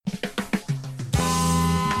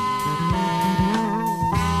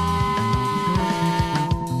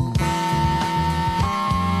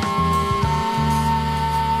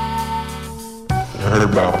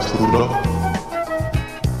about Pluto?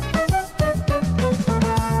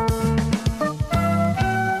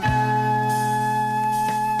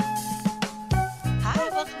 Hi,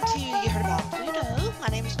 welcome to You Heard About Pluto. My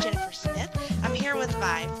name is Jennifer Smith. I'm here with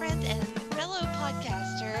my friend and fellow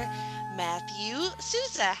podcaster, Matthew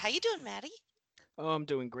Souza. How you doing, Matty? Oh, I'm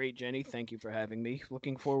doing great, Jenny. Thank you for having me.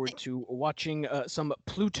 Looking forward to watching some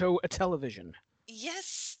Pluto television.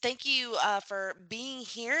 Yes, thank you for being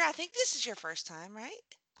here. I think this is your first time, right?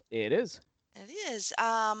 It is. It is.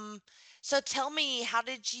 So tell me, how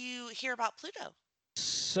did you hear about Pluto?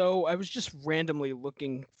 So I was just randomly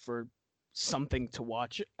looking for something to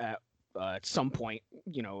watch at some point,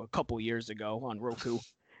 a couple years ago on Roku,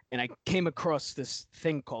 and I came across this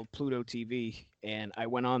thing called Pluto TV, and I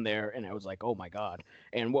went on there, and I was like, oh my god!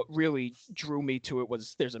 And what really drew me to it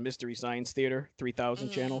was there's a Mystery Science Theater 3000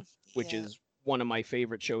 channel, which Yeah. is one of my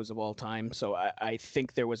favorite shows of all time. So I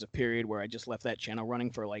think there was a period where I just left that channel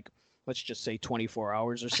running for like, let's just say 24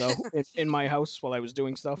 hours or so in my house while I was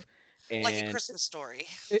doing stuff. Like a And Christmas story.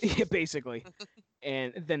 yeah, basically.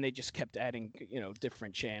 And then they just kept adding,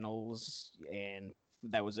 different channels, and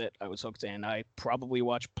that was it. I was hooked, and I probably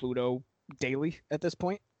watch Pluto daily at this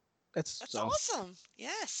point. That's That's so. awesome.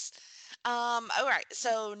 Yes. All right.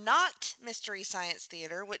 So not Mystery Science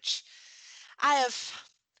Theater, which I have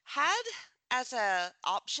had as a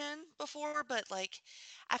option before, but like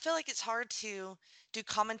I feel like it's hard to do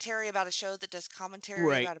commentary about a show that does commentary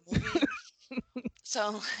Right. about a movie. So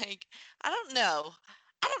like I don't know.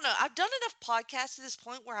 I don't know. I've done enough podcasts to this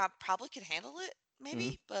point where I probably could handle it, Mhm.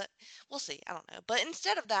 maybe, but we'll see. I don't know. But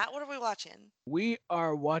instead of that, what are we watching? We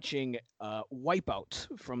are watching Wipeout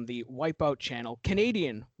from the Wipeout channel,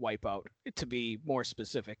 Canadian Wipeout to be more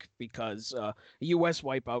specific, because U.S.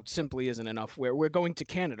 Wipeout simply isn't enough. We're going to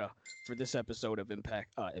Canada for this episode of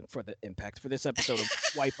Impact. For this episode of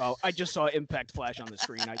Wipeout. I just saw Impact flash on the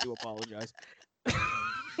screen. I do apologize.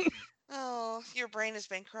 Oh, your brain has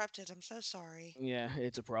been corrupted. I'm so sorry. Yeah,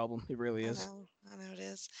 it's a problem. It really is. I know it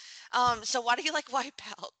is. So why do you like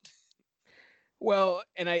Wipeout? Well,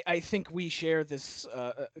 and I think we share this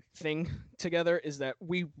thing together, is that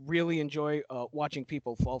we really enjoy watching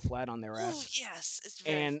people fall flat on their Oh, ass. yes, it's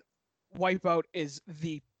very And Wipeout is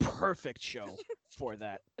the perfect show for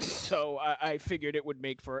that. So I figured it would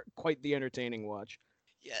make for quite the entertaining watch.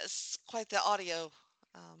 yes, quite the audio.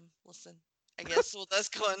 Listen, I guess with us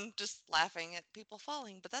going just laughing at people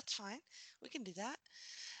falling, but that's fine. We can do that.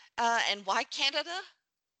 And why Canada?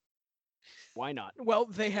 Why not? Well,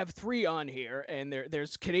 they have three on here, and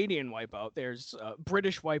there's Canadian Wipeout, there's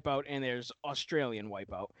British Wipeout, and there's Australian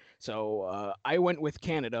Wipeout. So I went with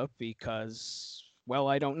Canada because, well,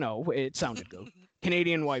 I don't know. It sounded good.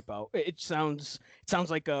 Canadian Wipeout. It sounds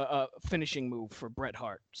like a finishing move for Bret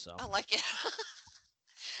Hart. So I like it.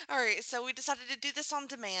 All right, so we decided to do this on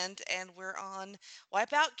demand, and we're on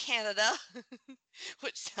Wipeout Canada,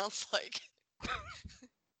 which sounds like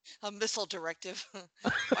a missile directive.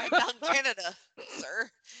 Wipeout Canada, sir.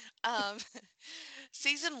 Um,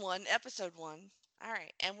 season 1, episode 1. All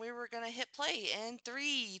right, and we were gonna hit play in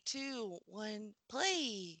 3, 2, 1,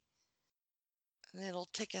 play. And it'll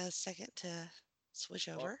take a second to switch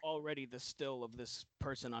over. already the still of this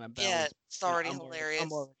person on a Yeah, balance, it's and already I'm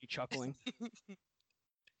hilarious. already chuckling.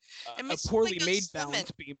 It A makes me want poorly to go made swimming.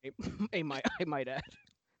 balance beam, I might add.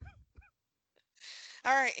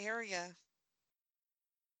 All right, here we go.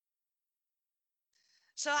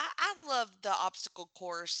 So I love the obstacle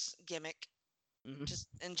course gimmick, Hmm. just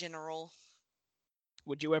in general.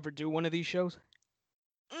 Would you ever do one of these shows?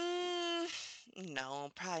 Mm,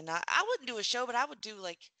 no, probably not. I wouldn't do a show, but I would do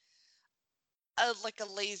like a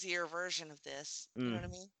lazier version of this. You know what I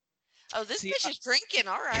Mm. mean? Oh, this See, bitch is drinking.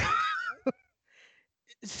 All right.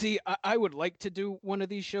 I would like to do one of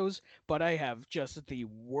these shows, but I have just the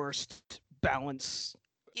worst balance,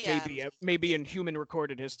 Yeah, maybe in human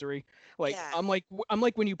recorded history. Like yeah. I'm like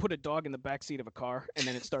when you put a dog in the back seat of a car and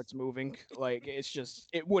then it starts moving. Like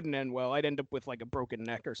it wouldn't end well. I'd end up with like a broken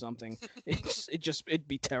neck or something. It'd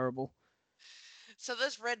be terrible. So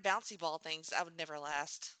those red bouncy ball things, I would never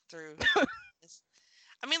last through this.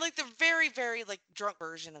 I mean, like the very, very like drunk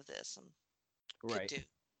version of this, could Right. do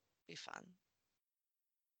be fun.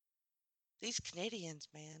 These Canadians,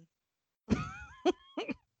 man.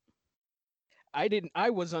 I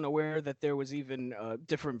was unaware that there was even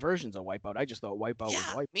different versions of Wipeout. I just thought Wipeout was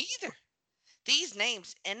Yeah, Wipeout me either. These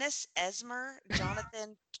names: Ennis Esmer,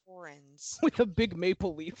 Jonathan Torrens. with a big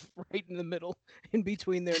maple leaf right in the middle, in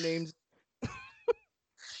between their names.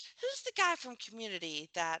 Who's the guy from Community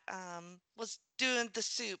that was doing the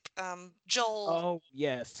soup? Joel. Oh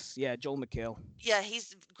yes, yeah, Joel McHale. Yeah,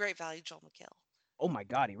 he's great value, Joel McHale. Oh my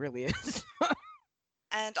God, he really is.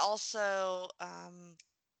 and also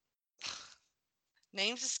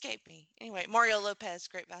names escape me. Anyway, Mario Lopez,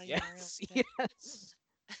 great value Mario Yes, Lopez. yes.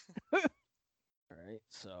 All right,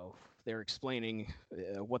 so they're explaining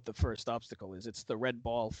what the first obstacle is. It's the red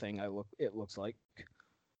ball thing. It looks like,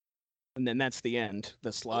 and then that's the end.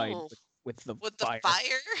 The slide Ooh, with the with the fire.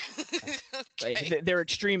 fire. Okay. They're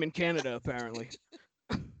extreme in Canada, apparently.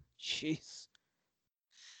 Jeez.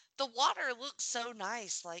 The water looks so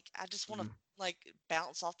nice. Like I just want to Mm. like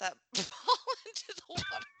bounce off that ball into the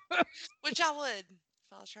water, which I would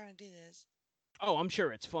if I was trying to do this. Oh, I'm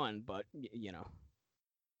sure it's fun, but you know,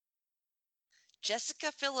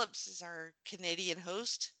 Jessica Phillips is our Canadian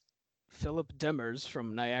host. Philip Demers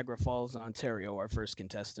from Niagara Falls, Ontario, our first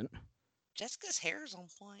contestant. Jessica's hair's on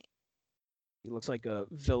point. He looks like a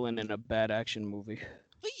villain in a bad action movie.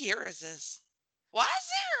 What year is this? Why is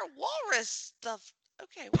there walrus stuff?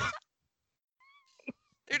 Okay, what?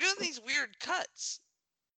 They're doing these weird cuts.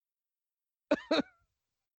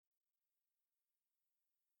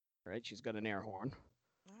 Right? She's got an air horn.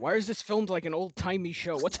 All Why is right. this filmed like an old timey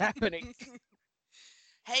show? What's happening?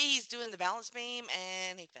 Hey, he's doing the balance beam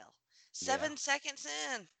and he fell. Yeah, 7 seconds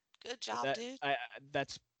in. Good job, that dude.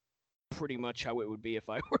 that's pretty much how it would be if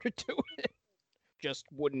I were to do it. Just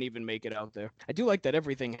wouldn't even make it out there. I do like that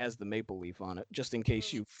everything has the maple leaf on it, just in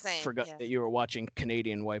case you Same, forgot yeah. that you were watching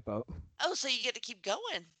Canadian Wipeout. Oh, so you get to keep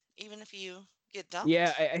going even if you get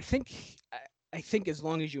Yeah, dumped. I think as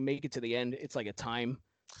long as you make it to the end, it's like a time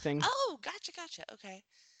thing. Oh, gotcha. Okay.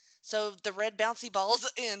 So the red bouncy balls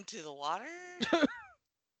into the water.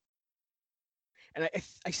 And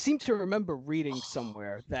I seem to remember reading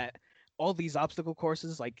somewhere that all these obstacle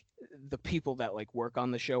courses, like the people that like work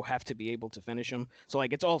on the show have to be able to finish them. So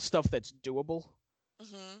like it's all stuff that's doable.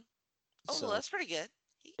 Mm-hmm. Oh, So that's pretty good.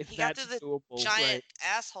 if He got through that's the doable, giant right?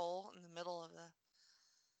 asshole in the middle of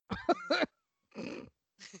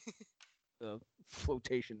The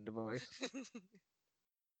flotation device. the.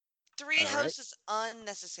 Three All right. hosts is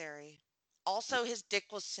unnecessary. Also, his dick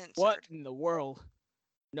was What censored. in the world?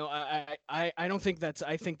 No, I don't think that's.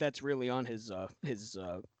 I think that's really on his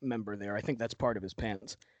member there. I think that's part of his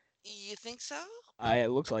pants. You think so? It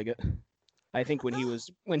looks like it. I think No,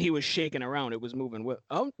 when he was shaking around, it was moving with.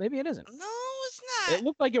 Oh, maybe it isn't. no, it's It not.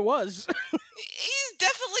 looked like it was. He's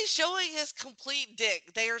definitely showing his complete dick.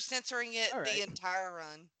 They are censoring it All the right. entire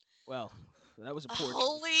run. Well, that was a poor choice.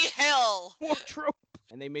 Holy hell! Wardrobe.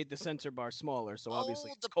 And they made the censor bar smaller, so obviously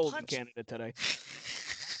Oh, it's the cold in punch. Canada today.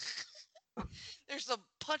 There's a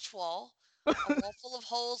punch wall. A wall full of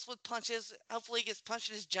holes with punches. Hopefully, he gets punched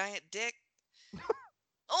in his giant dick.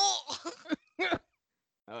 Oh,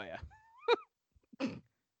 Oh yeah.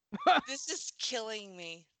 this is killing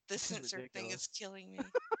me. The This is censored thing ridiculous. is killing me.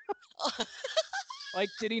 Like,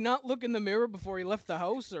 did he not look in the mirror before he left the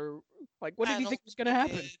house, or like, what did I he don't think was think gonna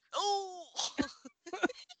he happen? did. Oh,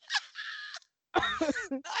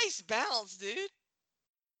 nice bounce, dude.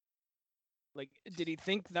 Like, did he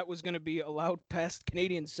think that was gonna be allowed past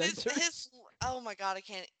Canadian His censors? oh my god, I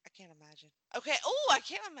can't imagine. Okay. Oh, I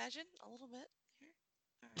can't imagine a little bit here.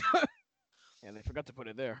 All right. Yeah, they forgot to put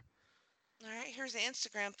it there. All right, here's the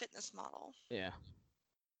Instagram fitness model. Yeah.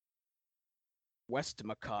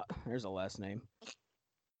 Westmacott. There's a last name.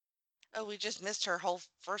 Oh, we just missed her whole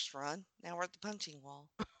first run. Now we're at the punching wall.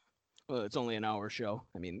 Well, it's only an hour show.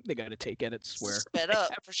 I mean, they got to take edits This is where. sped up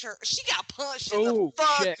for sure. She got punched in the Oh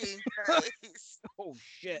shit! fucking face. Oh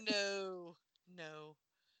shit! No.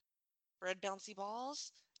 Red bouncy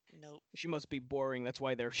balls? Nope. She must be boring. That's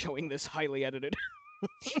why they're showing this highly edited.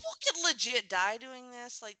 People could legit die doing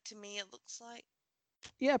this. Like to me, it looks like.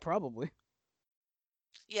 Yeah, probably.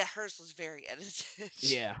 Yeah, hers was very edited.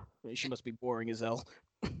 Yeah, she must be boring as hell.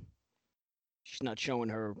 She's not showing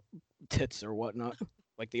her tits or whatnot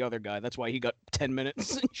like the other guy. That's why he got 10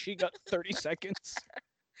 minutes and she got 30 seconds.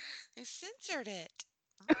 They censored it.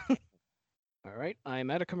 Okay. All right, I'm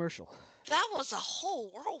at a commercial. That was a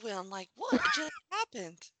whole whirlwind. Like, what just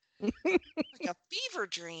happened? Like a fever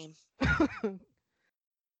dream. You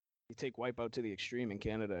take Wipeout to the extreme in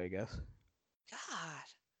Canada, I guess.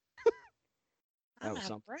 God. That I'm was out of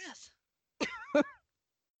something. breath.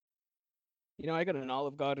 You know, I got an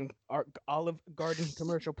Olive Garden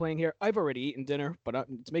commercial playing here. I've already eaten dinner, but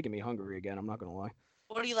it's making me hungry again. I'm not gonna lie.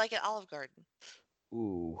 What do you like at Olive Garden?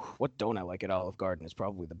 Ooh, what don't I like at Olive Garden is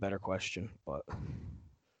probably the better question, but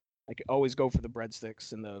I could always go for the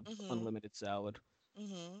breadsticks and the Mm-hmm. unlimited salad.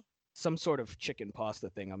 Mm-hmm. Some sort of chicken pasta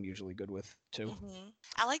thing I'm usually good with too. Mm-hmm.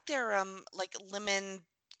 I like their like lemon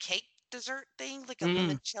cake dessert thing, like a Mm,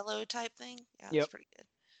 limoncello type thing. Yeah, it's yep. pretty good.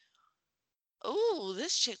 Ooh,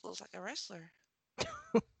 this chick looks like a wrestler.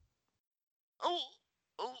 Oh,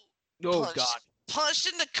 oh, Oh punch. God. punched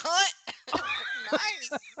in the cunt. Nice.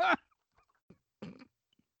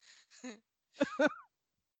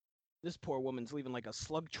 This poor woman's leaving like a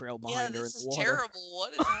slug trail Yeah, behind her in this the is water. terrible.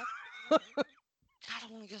 What is happening? God, I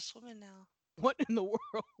want to go swimming now. What in the world?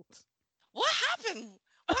 What happened?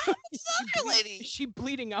 What happened to the other lady? Is she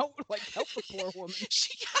bleeding out? Like, help the poor woman.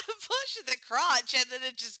 She got a push in the crotch and then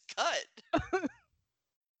it just cut.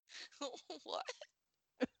 What?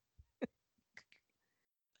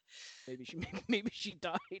 Maybe she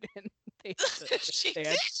died and they She they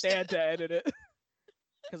did. had to edit it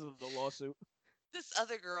because of the lawsuit. This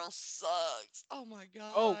other girl sucks. Oh my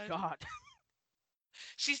god. Oh God.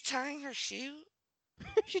 She's tying her shoe.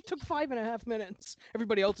 She took 5.5 minutes.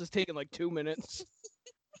 Everybody else is taking like 2 minutes.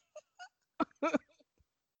 What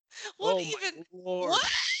Oh even? my Lord.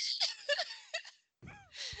 What?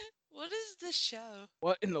 What is this show?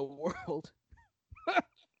 What in the world?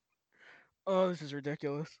 Oh, this is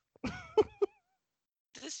ridiculous.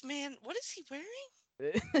 This man, what is he wearing?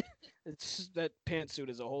 It's that pantsuit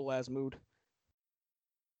is a whole ass mood.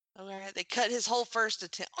 Alright, they cut his whole first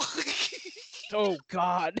attempt. Oh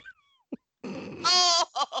God. Oh!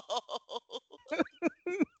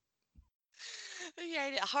 Yeah, I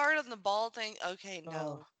did hard on the ball thing. Okay,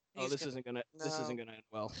 no. Oh, this isn't gonna end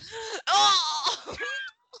well. Oh!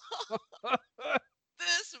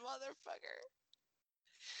 This motherfucker.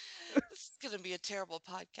 This is gonna be a terrible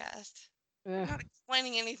podcast. I'm not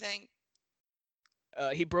explaining anything.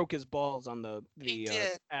 He broke his balls on the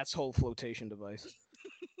did. asshole flotation device.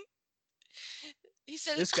 He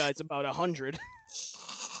said This guy's about 100.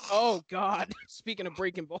 Oh God! Speaking of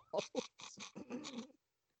breaking balls.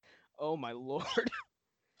 Oh my Lord.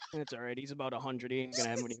 That's alright. He's about 100. He ain't gonna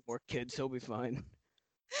have any more kids. He'll be fine.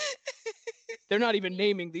 They're not even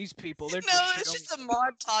naming these people. They're it's just a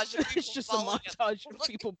montage of people. It's just a montage of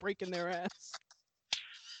people breaking their ass.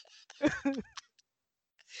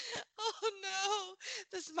 Oh no!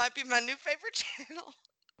 This might be my new favorite channel.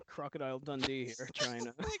 Crocodile Dundee here, trying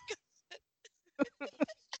to. Oh my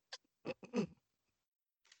God.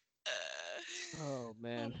 Oh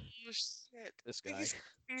man. Oh shit! This guy.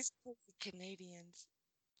 These Canadians.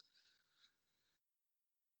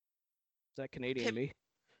 Is that Canadian me?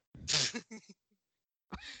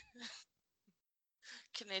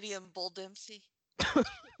 Canadian Bull Dempsey.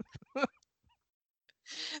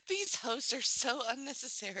 These hosts are so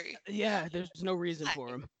unnecessary. Yeah, there's no reason for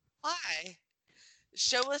him. Why?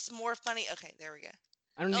 Show us more funny. Okay, there we go.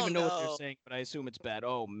 I don't even know what they're saying, but I assume it's bad.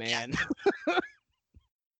 Oh man. Yeah.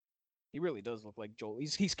 He really does look like Joel.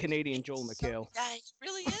 He's Canadian Joel McHale. Yeah, he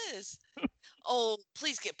really is. Oh,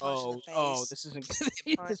 please get punched in the face. Oh, this isn't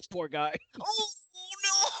this poor guy. Oh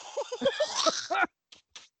no!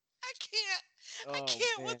 I can't. I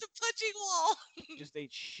can't man. with the punching wall. He just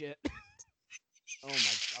ate shit. Oh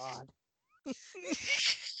my God.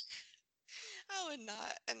 I would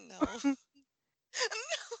not. No. No.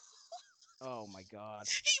 Oh my God.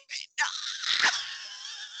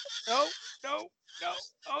 No. No.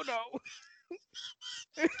 Oh no.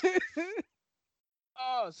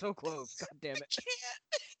 Oh, so close. God damn it.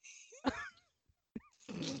 I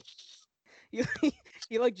can't.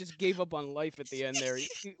 He like just gave up on life at the end there.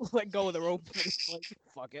 He let go of the rope and he's like,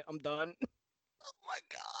 fuck it, I'm done. Oh my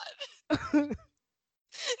God.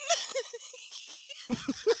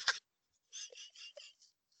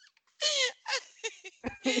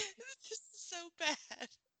 This is so bad.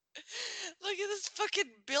 Look at this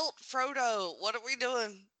fucking built Frodo. What are we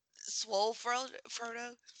doing? Swole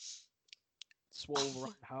Frodo? Swole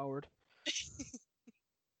Ron Howard.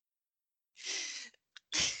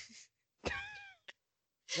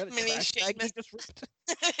 Is that a Mini trash bag Sheamus. he just ripped?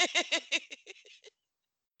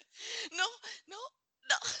 No.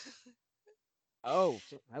 Oh,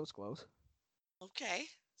 so that was close. Okay.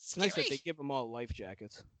 It's nice that they give them all life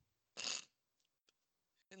jackets.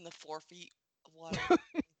 In the 4 feet of water.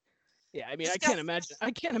 Yeah, I mean, I can't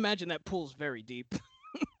imagine that pool's very deep. This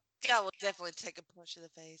guy will definitely take a punch to the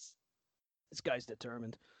face. This guy's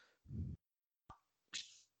determined.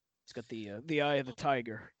 He's got the eye of the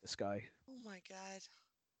tiger. This guy. Oh my God.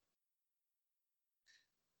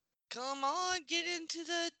 Come on, get into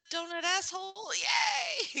the donut asshole.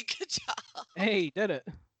 Yay! Good job. Hey, he did it.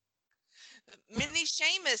 Mini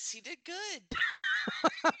Sheamus, he did good.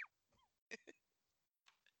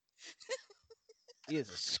 He is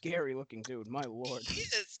a scary looking dude, my Lord. He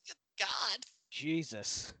is. Good God.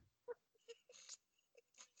 Jesus.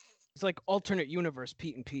 He's like alternate universe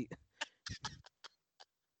Pete and Pete.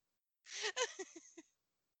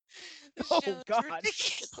 Oh God.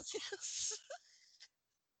 Ridiculous.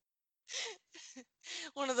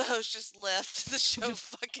 One of the hosts just left. The show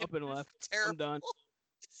fucking up and left. terrible. I'm done.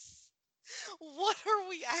 What are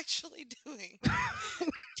we actually doing?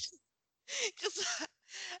 Because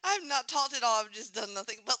I've not talked at all. I've just done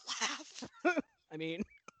nothing but laugh. I mean,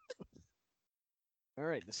 all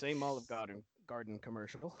right, the same Olive Garden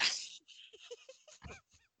commercial.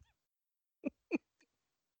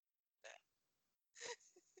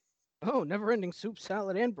 Oh, never-ending soup,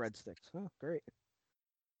 salad, and breadsticks. Oh, great.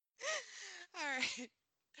 All right.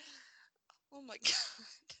 Oh my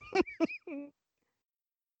god.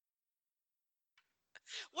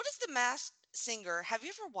 What is The Masked Singer? Have you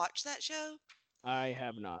ever watched that show? I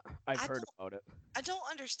have not. I've I heard don't. about it. I don't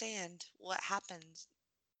understand what happens.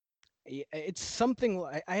 It's something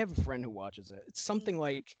like I have a friend who watches it. It's something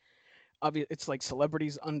like it's like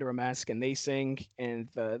celebrities under a mask and they sing, and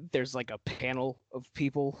there's like a panel of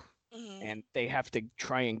people, Mm-hmm. and they have to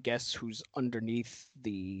try and guess who's underneath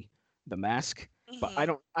the mask. But I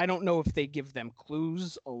Mm-hmm. don't know if they give them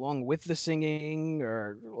clues along with the singing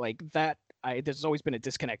or like that. I There's always been a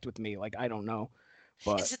disconnect with me. Like I don't know,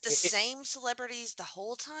 but Is it the same celebrities the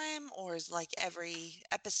whole time, or is like every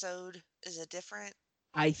episode is it different?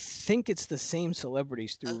 I think it's the same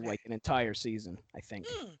celebrities through Okay. like an entire season. I think.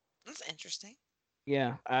 Hmm. That's interesting.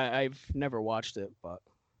 Yeah, I've never watched it, but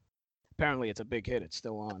apparently it's a big hit. It's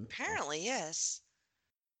still on. So Apparently, yes.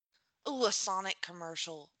 Ooh, a Sonic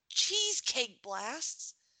commercial. Cheesecake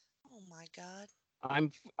blasts. Oh my god.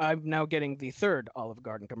 I'm now getting the third Olive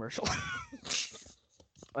Garden commercial.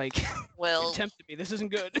 Like it Well, tempted me. This isn't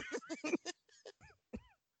good.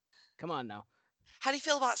 Come on now. how do you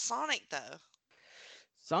feel about Sonic though?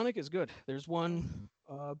 Sonic is good. There's Mm. one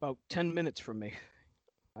about 10 minutes from me.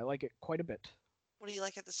 I like it quite a bit. What do you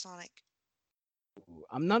like at the Sonic?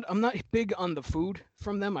 I'm not big on the food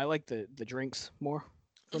from them. I like the drinks more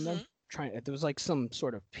from them. Mm-hmm. There was like some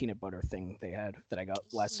sort of peanut butter thing they had that I got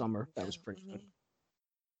last summer that Yeah. was pretty good.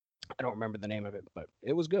 Mm-hmm. I don't remember the name of it, but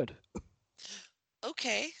it was good.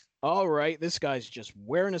 Okay. All right, this guy's just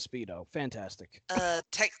wearing a Speedo. Fantastic.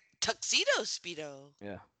 Tuxedo Speedo.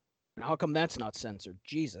 Yeah. And how come that's not censored?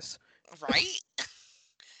 Jesus. Right?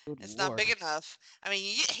 Good It's not lord. big enough. I mean,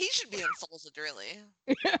 he should be insulted, really.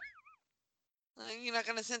 You're not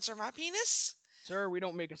gonna censor my penis? Sir, we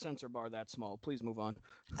don't make a censor bar that small. Please move on.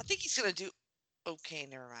 I think he's gonna do. Okay,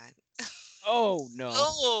 never mind. Oh no.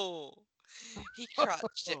 Oh, he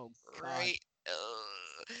crotched it Oh god. right.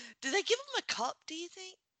 Ugh. Did they give him a cup? Do you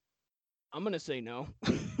think? I'm gonna say no.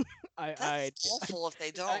 I That's I awful if they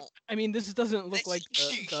I don't. I mean this doesn't look like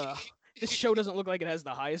the this show doesn't look like it has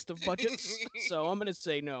the highest of budgets, so I'm gonna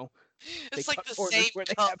say no. They It's like cut the corners same where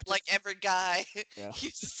they cup, have to like every guy yeah,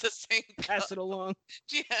 uses the same cup. pass it along.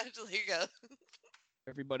 Yeah, there you go.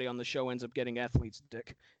 Everybody on the show ends up getting athlete's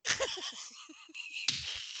dick.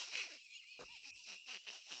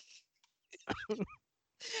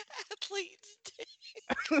 Athlete's dick.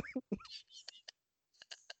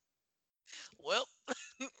 Well,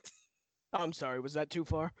 I'm sorry, was that too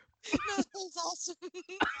far? no, that was awesome.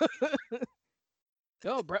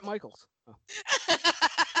 Oh, Brett Michaels. Oh.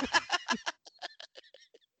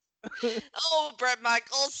 Oh, Brett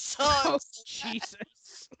Michaels Oh, sucks.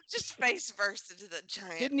 Jesus. Just face first into the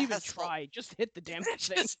giant Didn't even asshole. try. Just hit the damn thing.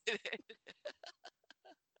 Just hit it.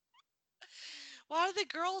 Why do the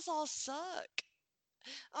girls all suck?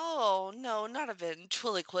 Oh no, not a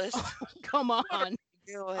ventriloquist. Oh, come What are on.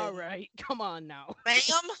 you doing, All right, come on now. ma'am?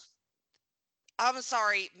 I'm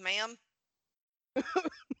sorry, ma'am.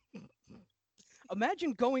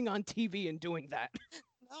 Imagine going on TV and doing that.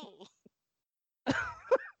 No.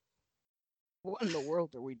 What in the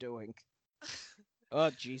world are we doing? Oh,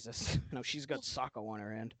 Jesus. No, she's got Socko on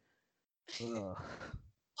her hand. Ugh.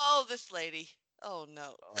 Oh, this lady. Oh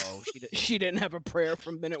no. Oh, she didn't have a prayer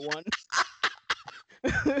from minute one.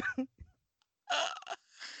 Man,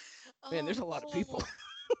 Oh there's a lot of no. people.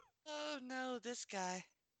 Oh no, this guy.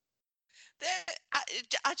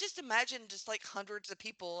 I just imagine just like hundreds of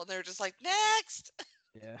people and they're just like, next.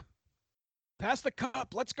 Yeah. Pass the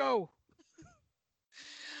cup. Let's go.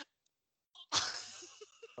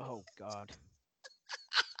 Oh, God.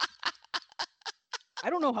 I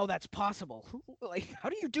don't know how that's possible. Like, how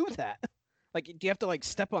do you do that? Like, do you have to like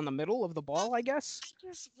step on the middle of the ball? I guess. I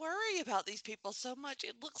just worry about these people so much.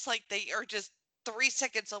 It looks like they are just 3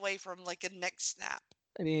 seconds away from like a neck snap.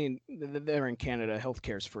 I mean, they're in Canada.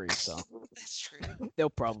 Healthcare's free, so That's true. they'll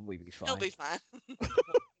probably be He'll fine. be fine.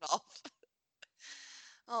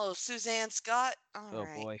 Oh, Suzanne Scott. All Oh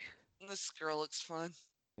right. boy. This girl looks fun.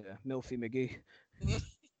 Yeah, Milfy McGee.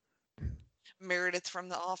 Meredith from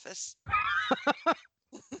The Office.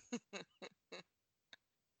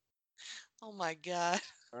 Oh my God.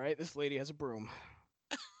 All right, this lady has a broom.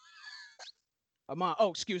 A mop. Oh,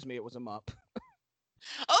 excuse me, it was a mop.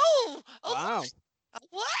 Oh, Wow.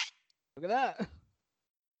 What? Look at that.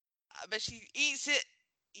 I bet she eats it.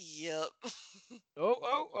 Yep.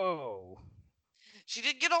 Oh. She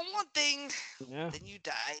did get on one thing. Yeah. Then you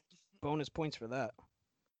died. Bonus points for that.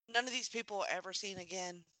 None of these people are ever seen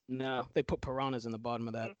again. No, they put piranhas in the bottom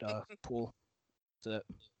of that pool. That's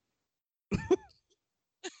it.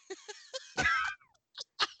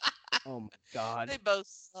 Oh my God. They both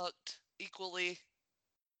sucked equally.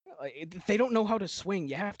 They don't know how to swing.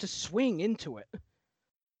 You have to swing into it.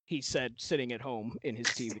 He said, sitting at home in his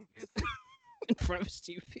TV, in front of his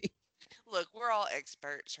TV. Look, we're all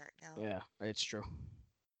experts right now. Yeah, it's true.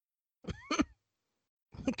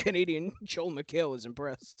 Canadian Joel McHale is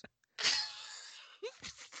impressed.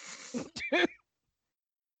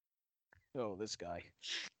 Oh, this guy.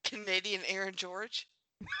 Canadian Aaron George.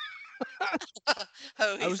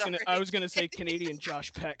 Oh, I was gonna say Canadian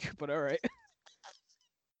Josh Peck, but all right.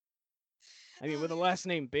 I mean, with a last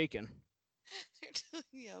name Bacon. They're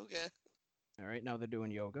doing yoga. All right, now they're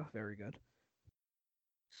doing yoga. Very good.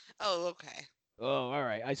 Oh, okay. Oh, all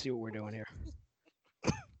right. I see what we're doing here.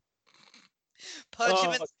 Punch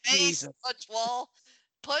him in the face. Jesus. Punch wall.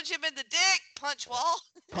 Punch him in the dick. Punch wall.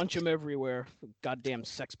 Punch him everywhere. Goddamn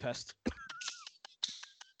sex pest.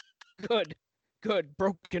 Good.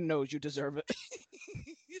 Broken nose. You deserve it.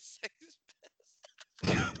 Sex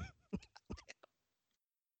pest.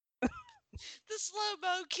 The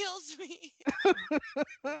slow-mo kills me.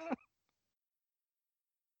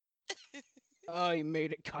 Oh, you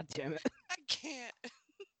made it. God damn it. I can't.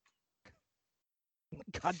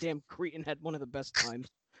 Goddamn Cretan had one of the best times.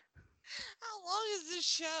 How long is this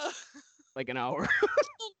show? Like an hour.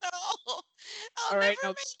 Oh, no. I'll All right, never now-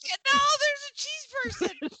 make it. No, there's a cheese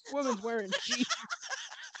person. This woman's wearing cheese.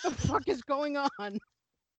 What the fuck is going on?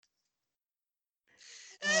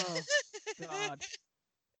 Oh, God.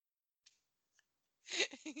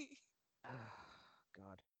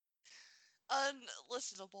 God.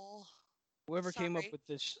 Unlistenable. Whoever came up Sorry. with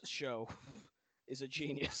this show is a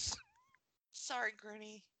genius. Sorry,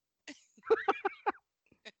 Granny.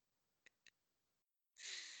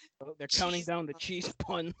 Oh, they're counting Cheese down the puns. cheese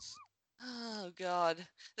puns. Oh, God.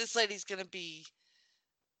 This lady's going to be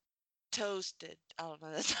toasted. I don't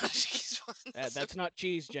know. That's not a cheese one. That's not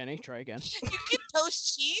cheese, Jenny. Try again. You can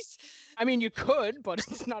toast cheese? I mean, you could, but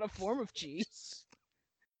it's not a form of cheese.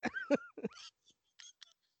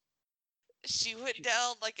 She went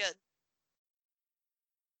down like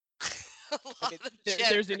a lot of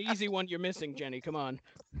There's an cheddar. easy one you're missing, Jenny. Come on.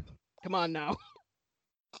 Come on now.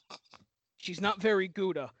 She's not very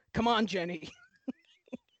Gouda. Come on, Jenny.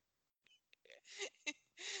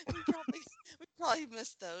 We probably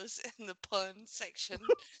missed those in the pun section.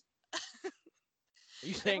 Are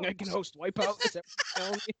you saying I can host Wipeout? Is that what you're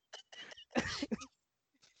telling me?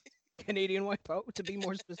 Canadian Wipeout, to be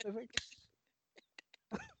more specific.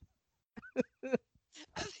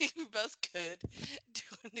 I think we both could,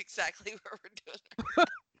 doing exactly what we're doing.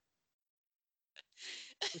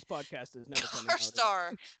 This podcast is never coming Car out.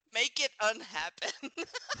 star, make it unhappen.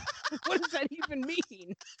 What does that even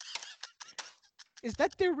mean? Is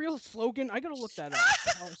that their real slogan? I gotta look that up.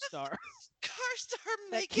 Car Star. Car star,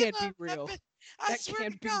 That make can't it be unhappen. real. I That swear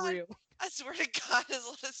can't to be God. real. I swear to God is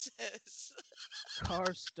what it says.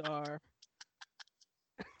 Car Star.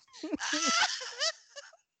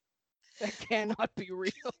 That cannot be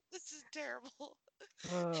real. This is terrible.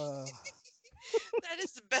 Uh, That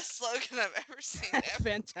is the best slogan I've ever seen. that's Ever.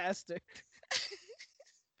 fantastic.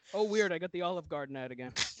 Oh, weird. I got the Olive Garden ad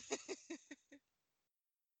again.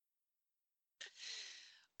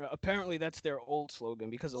 Apparently, that's their old slogan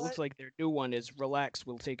because it looks What? like their new one is "Relax,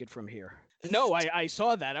 we'll take it from here." No, I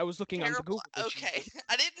saw that. I was looking on the Terrible. Google. Okay,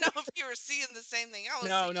 I didn't know if you were seeing the same thing I was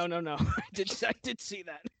No, seeing. no. I did see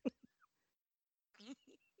that.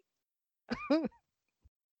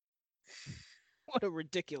 What a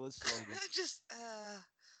ridiculous slogan. Just,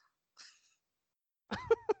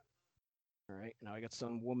 All right, now I got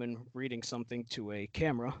some woman reading something to a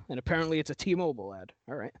camera, and apparently it's a T-Mobile ad.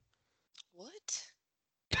 All right. what?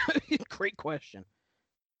 Great question.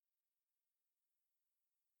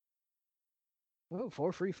 Oh,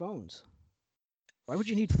 4 free phones. Why would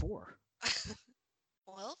you need 4?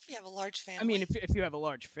 Well, if you have a large family. I mean, if you have a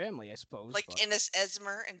large family, I suppose. like but Ennis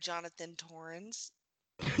Esmer and Jonathan Torrens.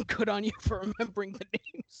 good on you for remembering the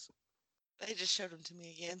names. They just showed them to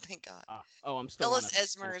me again, thank God. Oh, I'm still Ellis on it.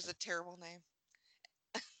 Esmer is a terrible name.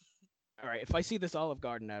 All right, if I see this Olive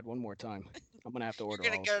Garden ad one more time, I'm gonna have to You're order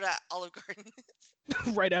gonna Olive go to Olive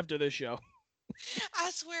Garden. right after this show.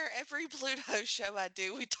 I swear, every Pluto show I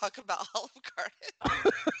do, we talk about Olive Garden.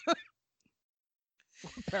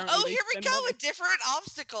 Apparently Oh, they here we spend go. money. A different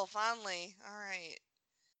obstacle, finally. All right.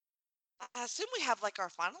 I assume we have like our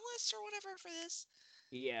finalists or whatever for this.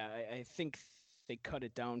 Yeah, I think they cut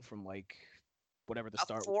it down from like whatever the A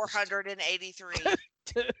start was 483.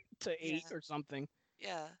 to Yeah, 8 or something.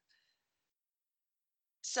 yeah.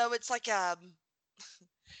 So it's like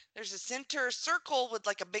there's a center circle with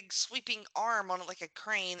like a big sweeping arm on it, like a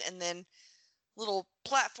crane, and then little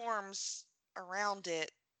platforms around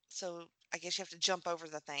it. So I guess you have to jump over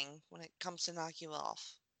the thing when it comes to knock you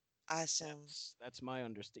off. I assume. That's my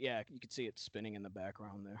understanding. Yeah, you can see it spinning in the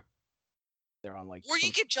background there. They're on like Or you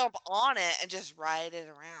some. could jump on it and just ride it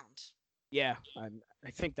around. Yeah,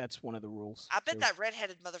 I think that's one of the rules I bet too. that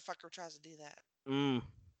redheaded motherfucker tries to do that. Mm,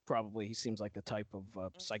 probably he seems like the type of Hmm.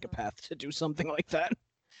 psychopath to do something like that.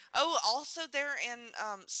 Oh, also they're in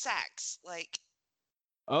sacks,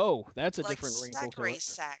 Oh, that's a like different wrinkle sack to it. race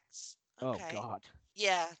sacks. Oh Okay. God.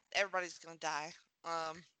 Yeah, everybody's gonna die.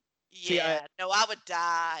 See, Yeah, no, I would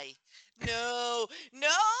die. No, no, no,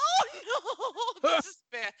 this is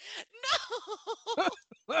bad.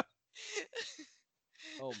 No,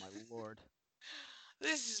 oh my lord.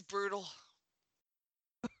 this is brutal.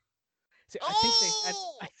 See, I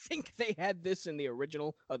Oh, think they had this in the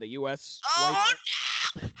original of the U.S. oh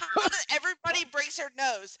Wipeout. no! How did everybody breaks their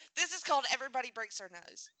nose? This is called everybody breaks their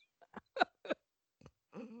nose.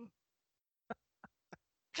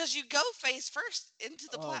 Because you go face first into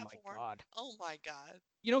the Oh my platform. God. Oh my god.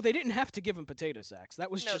 You know, they didn't have to give him potato sacks. That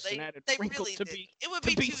was No, just an they added they wrinkle really to didn't. be It would to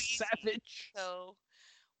be be too easy. savage. So,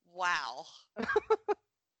 wow.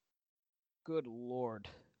 Good lord.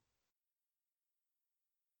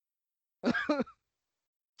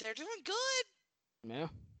 They're doing good. Yeah.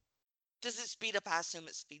 Does it speed up? I assume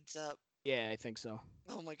it speeds up. Yeah, I think so.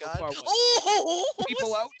 Oh my So god. far, what? Oh, People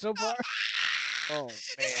it's out so speeding up. far? Oh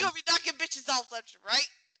It's man. gonna be knocking bitches off left and right.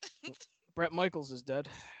 Brett Michaels is dead.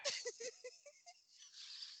 This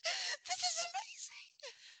is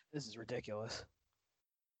This is ridiculous.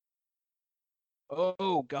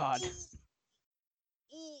 Oh God. amazing.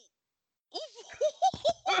 Ooh,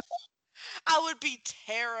 ooh, ooh. I would be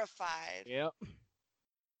terrified. Yep.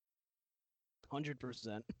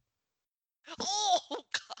 100%. Oh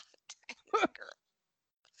god, girl.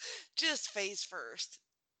 Just face first.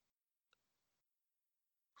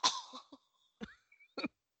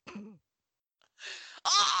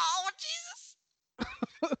 Oh Jesus.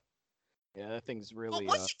 Yeah, that thing's But really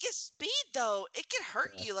once it gets speed though, it can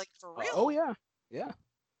hurt yeah. you like for Oh real. yeah. Yeah.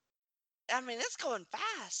 I mean, it's going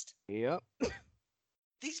fast. Yep.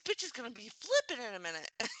 These bitches gonna be flipping in a minute.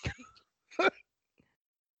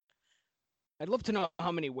 I'd love to know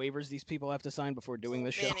how many waivers these people have to sign before doing So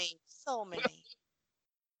this show. many, so many.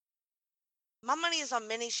 My money is on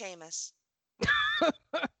mini Sheamus.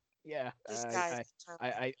 Yeah. This guy's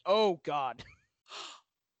determined. oh God.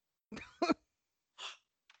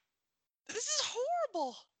 This is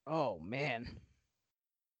horrible. Oh man.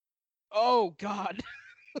 Oh God.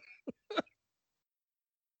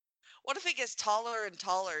 What if it gets taller and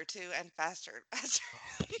taller too, and faster and faster?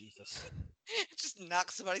 Oh Jesus. It just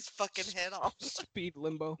knocks somebody's fucking head off. Speed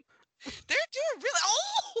limbo. They're doing really.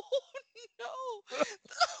 Oh no!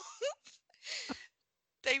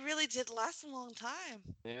 They really did last a long time.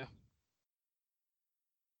 Yeah.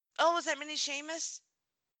 Oh, was that mini Sheamus?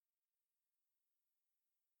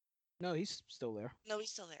 No, he's still there. No, he's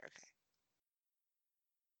still there. Okay.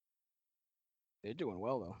 They're doing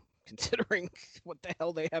well though, considering what the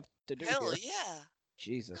hell they have to do Hell here. yeah.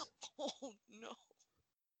 Jesus. Oh no.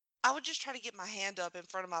 I would just try to get my hand up in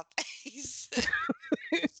front of my face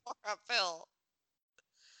before I fell.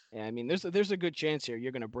 Yeah, I mean, there's a good chance here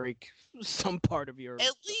you're gonna break some part of your.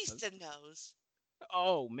 At least a nose.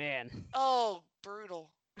 Oh man. Oh,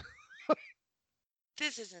 brutal.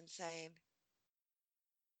 This is insane.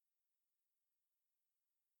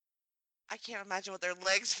 I can't imagine what their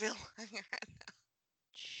legs feel like right now.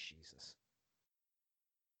 Jesus.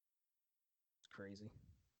 It's crazy.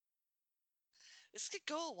 This could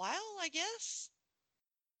go a while, I guess.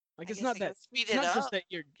 Like I it's guess not they gotta that speed it's it not just up. that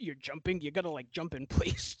you're jumping, you gotta like jump in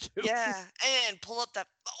place too. Yeah, and pull up that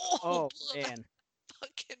Oh pull up that man.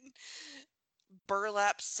 fucking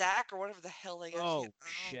burlap sack or whatever the hell they got you. Oh Oh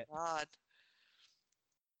shit. God.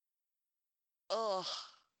 Ugh.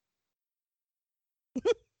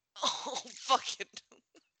 Oh fucking.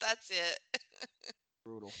 That's it.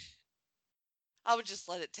 Brutal. I would just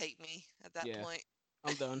let it take me at that Yeah, point.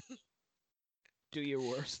 I'm done. Do your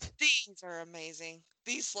worst. These are amazing.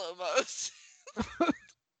 These slow mos.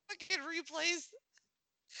 Fucking replays.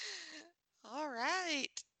 All right.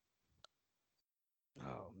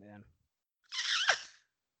 Oh man.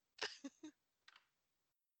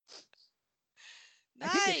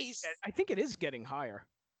 Nice. I think it is getting higher.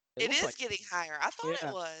 It It looks is like, getting higher. I thought it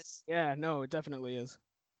yeah, was. yeah, no, it definitely is.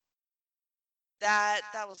 That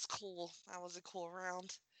was cool. That was a cool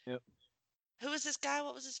round. Yep. Who was this guy?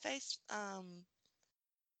 What was his face?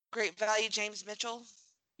 Great Value James Mitchell.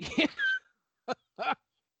 Yeah.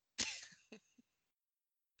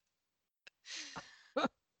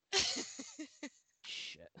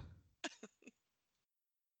 Shit.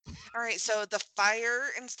 All right, so the fire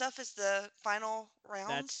and stuff is the final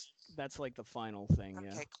rounds. That's like the final thing,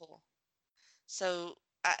 yeah. Okay, cool. So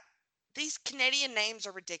these Canadian names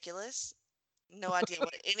are ridiculous. No idea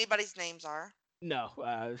what anybody's names are. No,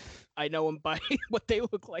 I know them by what they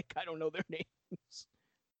look like. I don't know their names.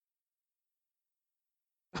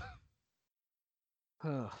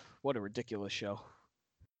 What a ridiculous show.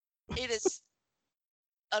 It is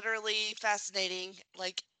utterly fascinating.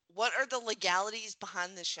 Like, what are the legalities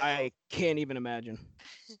behind the show? I can't even imagine.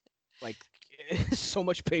 Like, so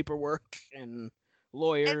much paperwork and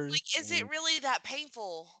lawyers. And like, is it really that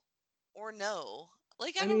painful or no?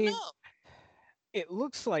 Like, I I don't mean, know. it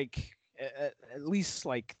looks like at least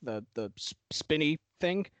like the spinny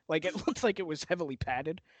thing. Like it looks like it was heavily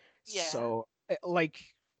padded. Yeah. So like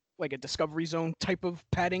a Discovery Zone type of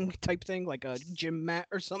padding type thing, like a gym mat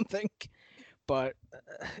or something. But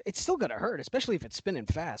it's still gonna hurt, especially if it's spinning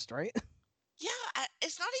fast, right? Yeah,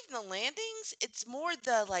 it's not even the landings. It's more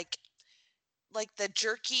the like the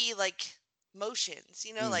jerky like motions.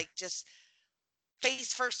 Mm, Like just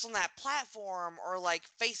face first on that platform or like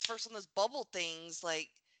face first on those bubble things. Like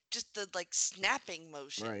just the like snapping right.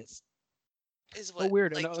 motions is Oh, what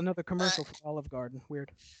weird. like. Another commercial for Olive Garden.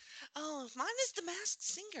 Weird. Oh, mine is the Masked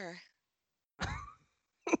Singer.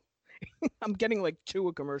 I'm getting like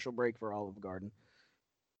a commercial break for Olive Garden.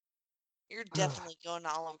 You're definitely going to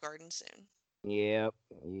Olive Garden soon. Yep.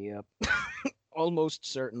 Yep. Almost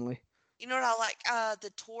certainly. You know what I like?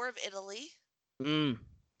 The tour of Italy. Mm.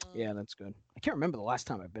 Yeah, Mm, that's good. I can't remember the last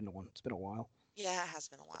time I've been to one. It's been a while. yeah, it has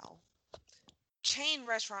been a while. Chain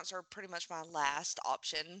restaurants are pretty much my last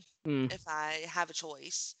option Mm. if I have a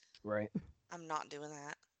choice. Right. I'm not doing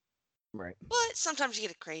that. Right. But sometimes you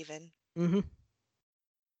get a craving. Mm-hmm.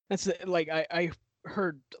 Like I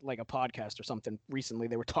heard like a podcast or something recently.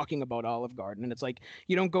 They were talking about Olive Garden, and it's like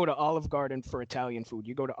you don't go to Olive Garden for Italian food.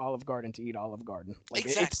 You go to Olive Garden to eat Olive Garden. Like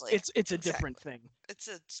Exactly. it's a different Exactly. thing. It's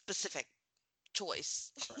a specific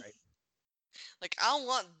choice. Right. Like, I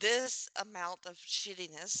want this amount of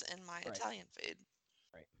shittiness in my Right. Italian food.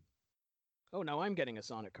 Right. Oh, now I'm getting a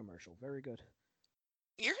Sonic commercial. Very good.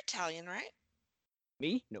 You're Italian, right?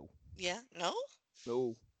 Me? No. Yeah. No?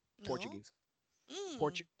 No. No? Portuguese.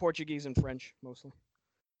 Mm. Portuguese and French mostly.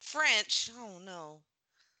 French? Oh, no.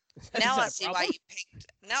 Is Now that I a see why problem? you picked.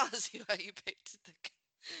 Now I see why you picked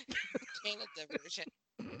the Canada version.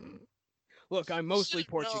 Look, I'm Should mostly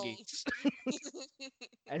have known. Portuguese,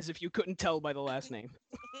 as if you couldn't tell by the last name.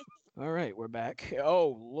 All right, we're back.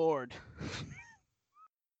 Oh, Lord.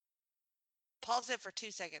 Pause it for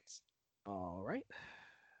 2 seconds, All right.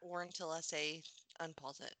 or until I say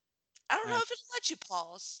unpause it. I don't know I'm, if it'll let you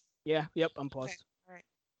pause. yeah, yep, I'm Okay. paused. All right.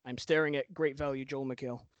 I'm staring at Great Value Joel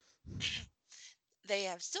McHale. They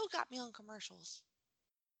have still got me on commercials.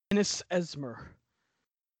 Ennis Esmer.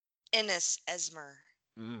 Ennis Esmer.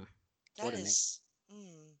 Mm, That what a name. is.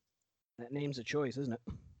 Mm. That name's a choice, isn't it?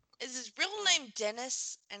 Is his real name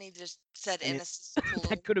Dennis? And he just said And it, Ennis is cool.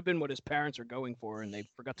 that could have been what his parents were going for, and they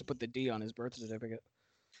forgot to put the D on his birth certificate.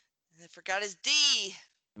 I forgot his D.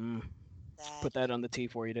 Mm, That. put that on the T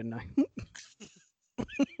for you, didn't I?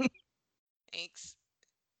 Thanks.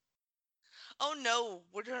 Oh no,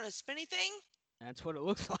 we're doing a spinny thing? That's what it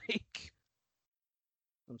looks like.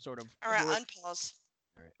 Some sort of All right, unpause.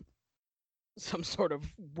 All right. Some sort of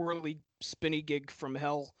whirly spinny gig from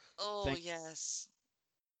hell. Oh, thing. yes.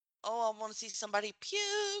 Oh, I want to see somebody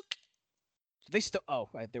puke. They still. Oh,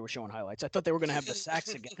 they were showing highlights. I thought they were gonna have the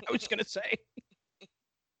sacks again. I was gonna say.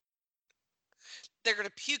 They're going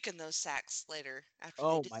to puke in those sacks later after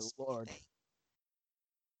Oh they do my this lord.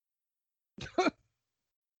 thing.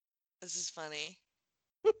 This is funny.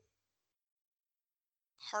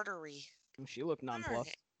 Hardery. She looked All nonplussed.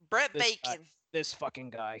 right. Brett This Bacon. this fucking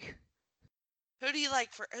guy. Who do you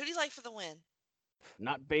like for the win?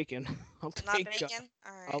 Not Bacon. I'll Not take. Bacon?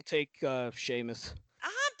 All right. I'll take Sheamus.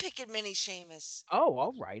 I'm picking Mini Sheamus. Oh,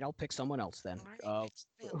 all right. I'll pick someone else then. All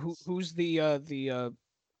right, Who's the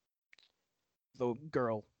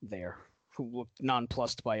girl there who looked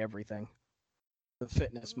nonplussed by everything? The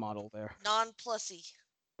fitness model there. Non-plussy.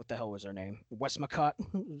 What the hell was her name? Westmacott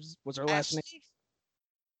was her last name. Ashley?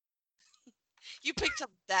 You picked up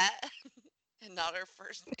that and not her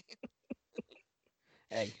first name.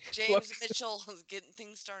 Hey, James look. Mitchell is getting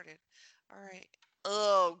things started. All right.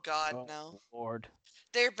 Oh God, Oh no. Lord.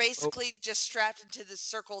 They're Oh. basically just strapped into this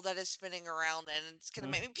circle that is spinning around, and it's gonna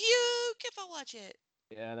mm, make me puke if I watch it.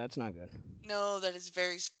 Yeah, that's not good. No, that is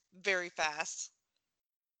very fast.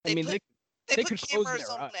 I They mean, put they they put could close cameras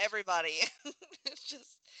their on eyes. everybody. It's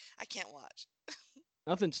just I can't watch.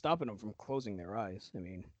 Nothing's stopping them from closing their eyes. I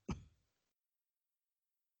mean,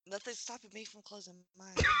 Nothing's stopping me from closing my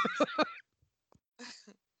eyes.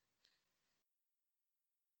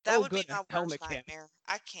 That oh, would be good, a my worst helmet cam. nightmare.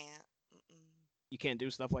 I can't. Mm-mm. You can't do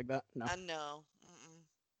stuff like that. No. I know. Mm-mm.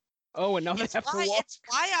 Oh, and now they have to walk. It's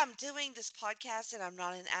why I'm doing this podcast and I'm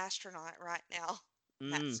not an astronaut right now.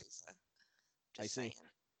 Matt Mm, Souza. I Just see. saying.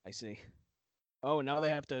 I see. Oh, now they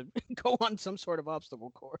have to go on some sort of obstacle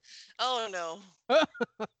course. Oh no.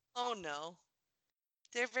 Oh no.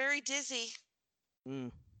 They're very dizzy.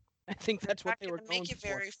 mm. I think that's what Not they were gonna going make it for.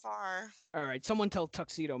 very far. All right, someone tell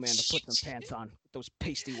Tuxedo Man to put some pants on with those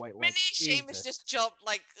pasty white Mini legs. Sheamus Jesus. just jumped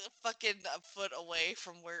like fucking a foot away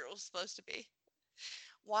from where it was supposed to be.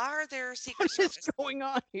 Why are there Secret What is Service? going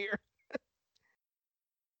on here?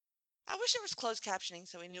 I wish there was closed captioning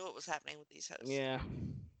so we knew what was happening with these hosts. Yeah.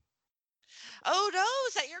 Oh no,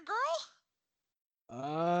 is that your girl?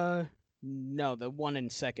 Uh, no, the one in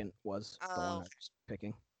second was the one Oh, I was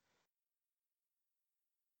picking.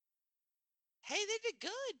 hey, they did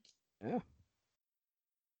good. Yeah.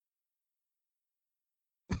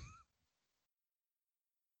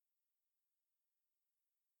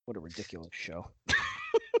 What a ridiculous show.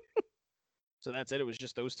 So that's it. It was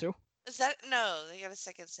just those two. Is that no? They got a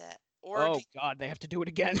second set. Or do Oh God, they have to do it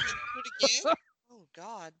again. you do it again? Oh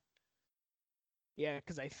God. Yeah,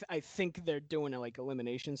 because I think they're doing it like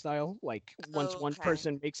elimination style. Like once one Okay.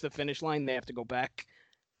 person makes the finish line, they have to go back.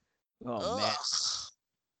 Oh man, Ugh.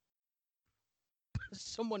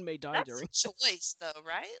 someone may die That's during. a choice though,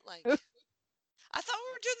 right? Like I thought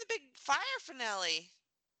we were doing the big fire finale.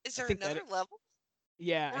 Is I there think that. another level?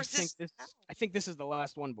 Yeah, Or is this now? I think this is the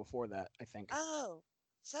last one before that. I think. Oh.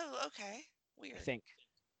 So okay. I Weird. think.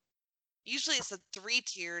 Usually it's a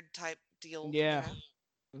three-tiered type deal, you Yeah.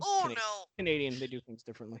 know. Oh Canadian. no. Canadian, they do things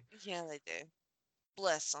differently. Yeah, they do.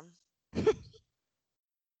 Bless them.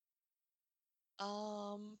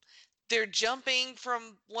 Um, they're jumping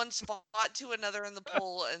from one spot to another in the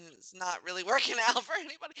pool, and it's not really working out for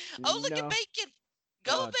anybody. Oh, look at No. Bacon!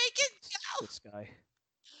 Go, Bacon! Go! This guy.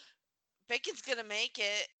 Bacon's gonna make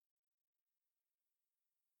it.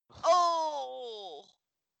 Oh,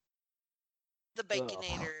 the Ugh,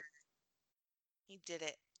 Baconator. He did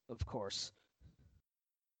it. of course.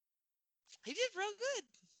 He did real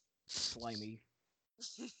Slimy.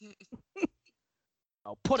 good.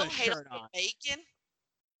 I'll put a Don't hate on shirt the on. bacon.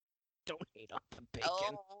 Don't hate on the bacon.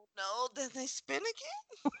 Oh no, then they spin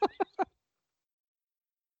again.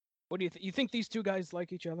 What do you think? You think these two guys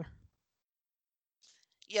like each other?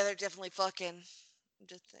 Yeah, they're definitely fucking. I'm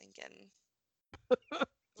just thinking. There's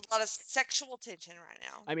a lot of sexual tension right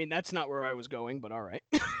now. I mean, that's not where I was going, but all right.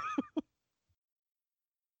 A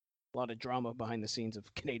lot of drama behind the scenes of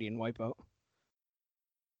Canadian Wipeout.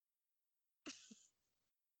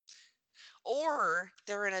 Or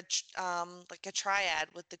they're in a like a triad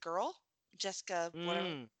with the girl, Jessica, whatever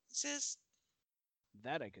Mm, this is.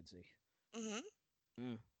 that I could see. Mm-hmm.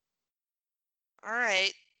 Mm. All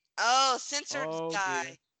right. Oh, censored Oh dear.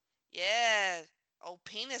 guy. Yeah. Oh,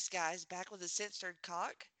 penis guy's back with a censored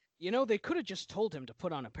cock. You know, they could have just told him to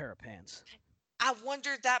put on a pair of pants. I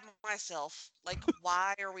wondered that myself. Like,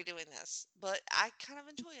 why are we doing this? But I kind of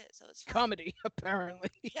enjoy it, so it's fine. Comedy, apparently.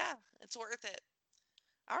 Yeah, it's worth it.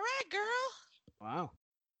 All right, girl. Wow.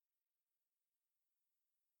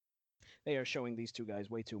 They are showing these two guys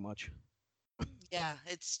way too much. Yeah,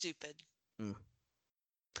 it's stupid. Mm.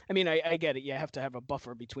 I mean, I get it. You have to have a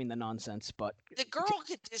buffer between the nonsense, but The girl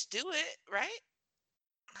could just do it, right?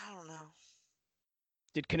 I don't know.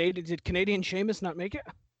 did Canadian Sheamus not make it?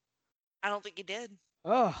 I don't think he did.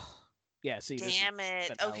 Oh, yeah. See, Damn it.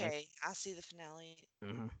 this is Okay, I see the finale.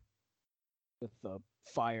 mm-hmm. With the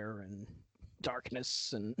fire and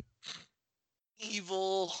darkness and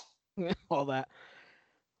Evil. all that.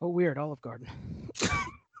 Oh, weird. Olive Garden.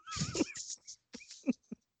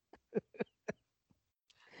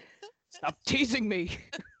 Stop teasing me.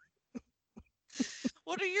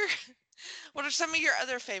 What are some of your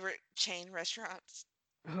other favorite chain restaurants?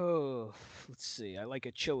 Oh, let's see. I like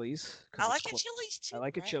a Chili's. I like a Chili's I too,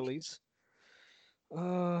 like a right? Chili's.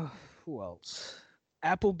 Who else?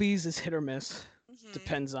 Applebee's is hit or miss. Mm-hmm.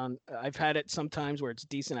 Depends on. I've had it sometimes where it's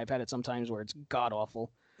decent. I've had it sometimes where it's god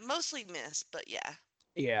awful. Mostly miss, but yeah.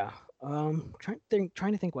 Yeah.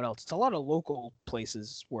 Trying to think what else. It's a lot of local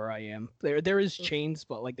places where I am. There is chains,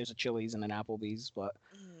 but like there's a Chili's and an Applebee's, but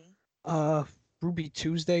Mm-hmm. Ruby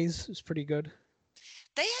Tuesdays is pretty good.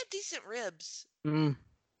 They had decent ribs Mm.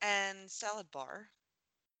 and salad bar.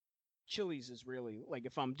 Chili's is really like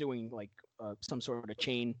if I'm doing like some sort of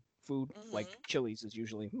chain food, like Hmm. Chili's is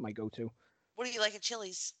usually my go-to. What do you like at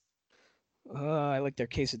Chili's? I like their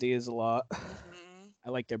quesadillas a lot. Hmm. I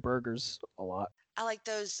like their burgers a lot. I like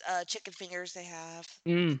those chicken fingers they have,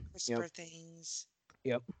 the Yep. crisper things.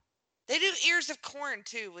 Yep. They do ears of corn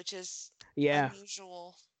too, which is Yeah.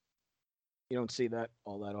 unusual. You don't see that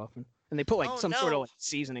all that often. And they put like Oh some sort of no. like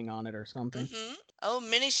seasoning on it or something. Oh,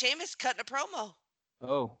 mini Sheamus cutting a promo.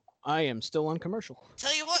 Oh, I am still on commercial.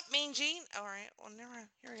 Tell you what, Mean Gene. All right, well, never mind.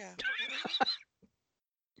 Here we go.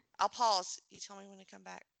 I'll pause. You tell me when to come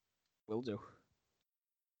back. Will do.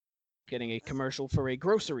 Getting a commercial for a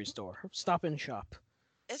grocery store. Stop and Shop.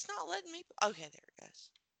 It's not letting me. Okay, there it goes.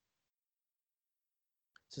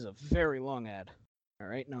 This is a very long ad. All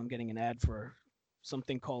right, now I'm getting an ad for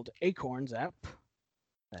something called Acorns app.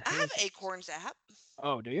 I have Acorns app.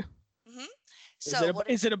 Oh, do you? Hmm. Is So it what?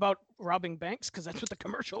 is it about robbing banks? Because that's what the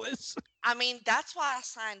commercial is. I mean, that's why I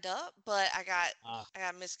signed up, but I Ah.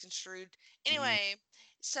 got misconstrued. Mm. Anyway,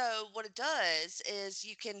 so what it does is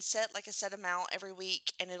you can set like a set amount every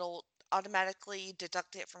week, and it'll automatically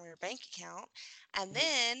deduct it from your bank account, and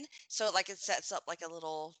then so like it sets up like a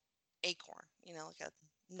little acorn, like a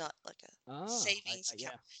nut, like a Ah, savings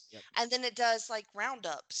account, yeah. Yep. and then it does like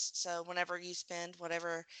roundups. So whenever you spend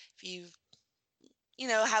whatever, if you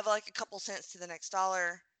have like a couple cents to the next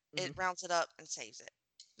dollar, it Hmm. rounds it up and saves it.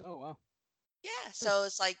 Oh, wow. Yeah, so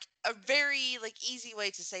it's like a very like easy way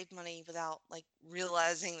to save money without like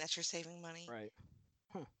realizing that you're saving money. Right.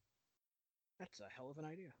 Huh. That's a hell of an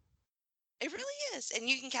idea. It really is, and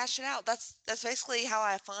you can cash it out. That's basically how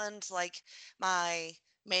I fund like my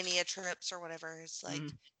mania trips or whatever. It's like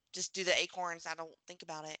Mm. just do the acorns. I don't think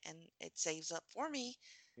about it, and it saves up for me.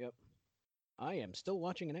 Yep. I am still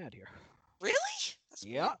watching an ad here. Really? That's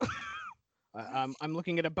Yeah. weird. I'm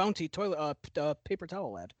looking at a Bounty toilet paper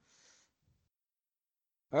towel ad.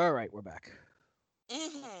 All right, we're back.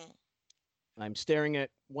 Mm-hmm. I'm staring at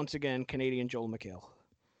once again Canadian Joel McHale.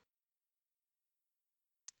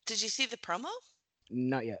 Did you see the promo?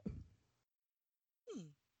 Not yet. Hmm.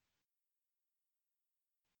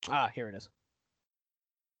 Ah, here it is.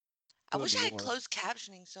 I wish I Loading had more. closed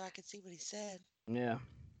captioning so I could see what he said. Yeah.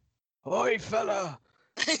 Oi, fella!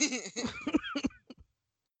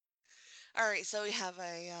 All right, so we have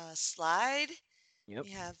a slide. Yep.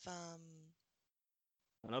 We have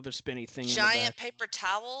Another spinny thing in the giant back. paper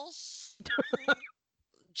towels.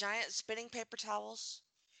 Giant spinning paper towels.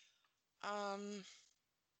 Um,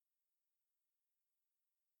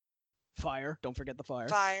 Fire. Don't forget the fire.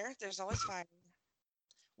 Fire. There's always fire.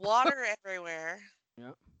 Water everywhere.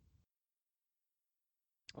 Yep.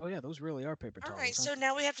 Oh yeah, those really are paper All towels. right, Huh? so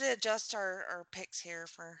now we have to adjust our picks here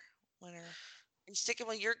for winter. Are you sticking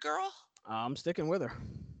with your girl? I'm sticking with her.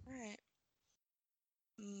 All right.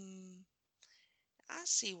 I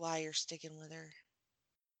see why you're sticking with her.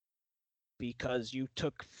 Because you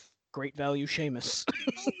took great value Sheamus. Oh,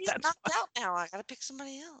 he's That's knocked out now. I gotta pick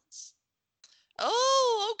somebody else.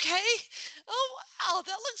 Oh, okay. Oh, wow,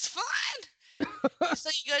 that looks fun. So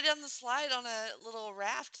you go down the slide on a little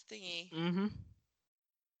raft thingy. Mm-hmm.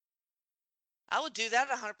 I would do that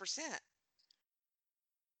 100%.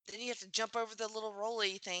 Then you have to jump over the little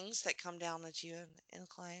rolly things that come down at you and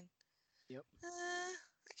incline. Yep.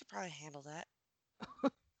 I could probably handle that.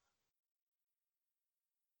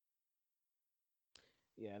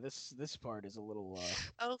 Yeah, this part is a little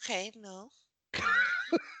Okay, no.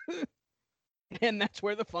 and that's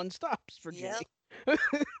where the fun stops for Yep. Jay.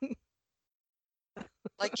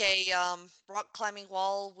 Like a rock climbing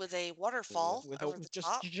wall with a waterfall with over the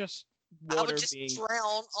top. just I would water just being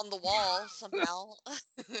drown on the wall somehow.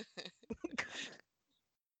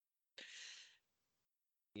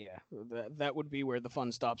 yeah, that would be where the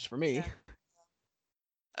fun stops for me. Yeah.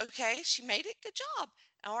 Okay, she made it. Good job.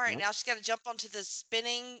 All right, Yep. now she's got to jump onto the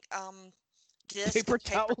spinning disc Paper of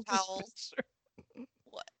paper towel towels. dispenser.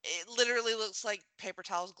 It literally looks like paper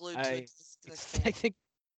towels glued to a disc in a spin. I think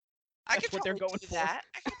I that's could what they're probably going do for. that.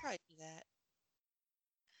 I could probably do that.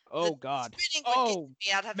 Oh The God. spinning would get Oh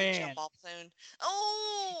me. I'd have to jump man. off soon. She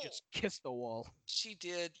Oh, just kissed the wall. she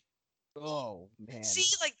did. Oh man.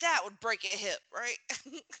 See, like that would break a hip, right?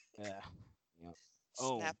 Yeah. Yep.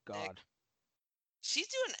 Oh Snap neck. God. She's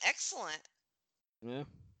doing excellent. Yeah.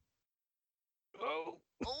 Oh.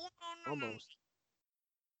 Oh, no, no, no. Almost.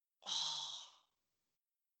 Oh.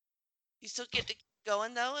 You still get to keep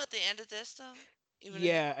going though at the end of this though? Even if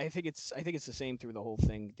Yeah, I think it's the same through the whole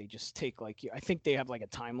thing. They just take like I think they have like a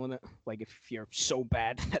time limit. Like if you're so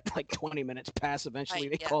bad that like 20 minutes pass, eventually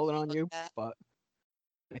they yeah, call it on look you. at that. But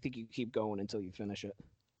I think you keep going until you finish it.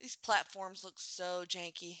 These platforms look so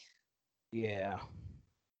janky. Yeah.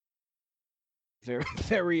 Very,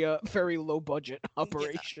 very low budget Yeah,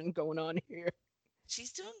 operation going on here.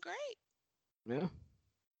 she's doing great. Yeah.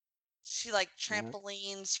 She like All right.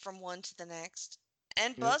 trampolines from one to the next.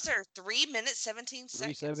 And Yeah. buzzer, 3 minutes 17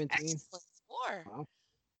 seconds. 3:17. Excellent score. Wow.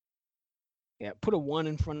 Yeah, put a 1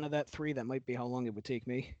 in front of that 3. That might be how long it would take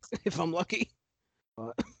me if I'm lucky.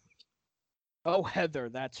 But oh, Heather,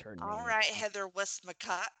 that's her name. All right, Heather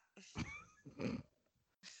Westmacott.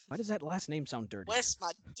 Why does that last name sound dirty? West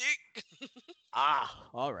my dick. Ah,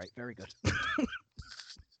 all right, very good.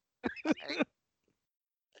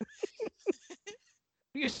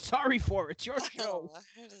 You're sorry for it. It's your show. Oh,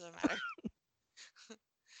 it doesn't matter.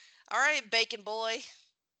 All right, Bacon Boy.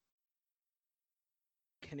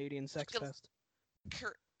 Canadian Sex Good- Fest.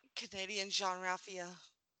 Canadian Jean Ralphio.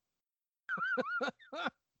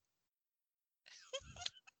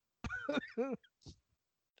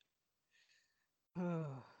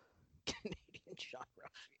 Canadian genre.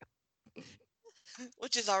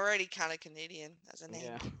 Which is already kind of Canadian as a name.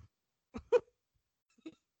 Yeah.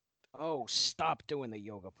 Oh, stop doing the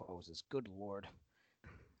yoga poses. Good lord.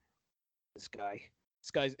 This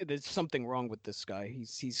guy's. There's something wrong with this guy.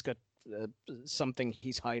 He's got something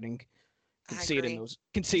he's hiding. Can I see it in agree. those.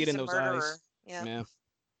 Can see He's it in a those murderer. eyes. Yeah. Yeah.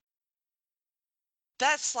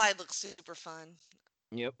 That slide looks super fun.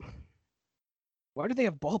 Yep. Why do they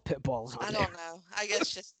have ball pit balls on I there? don't know. I guess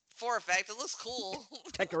just for effect. It looks cool.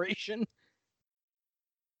 Decoration.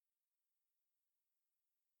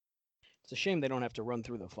 It's a shame they don't have to run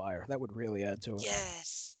through the fire. That would really add to it.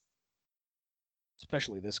 Yes.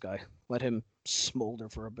 Especially this guy. Let him smolder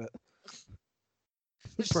for a bit.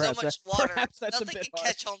 There's Perhaps so much water. Perhaps that's Nothing a bit can harsh.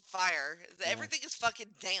 catch on fire. Yeah. Everything is fucking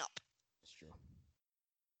damp. That's true.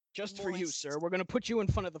 Just for you, Moist. sir. We're gonna put you in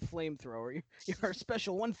front of the flamethrower. You're our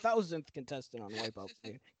special 1,000th contestant on Wipeout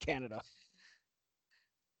Canada.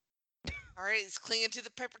 All right, he's clinging to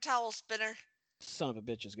the paper towel spinner. Son of a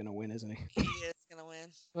bitch is gonna win, isn't he? He is gonna win.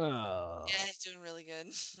 Oh, Yeah, he's doing really good.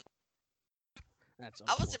 that's I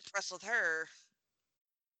was unfortunate. impressed with her,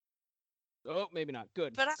 Oh, maybe not.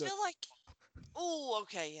 Good. but I good. feel like, oh,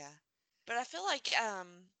 okay, yeah, but I feel like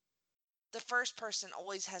the first person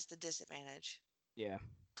always has the disadvantage Yeah.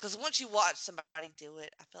 because once you watch somebody do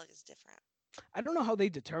it, I feel like it's different. I don't know how they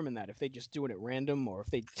determine that. If they just do it at random, or if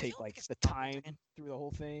they take feel like like it's the probably time random. through the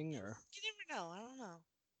whole thing, or You never know. I don't know.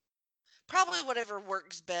 Probably whatever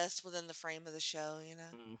works best within the frame of the show, you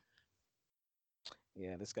know. Mm.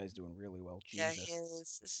 Yeah, this guy's doing really well. Yeah, Jesus. he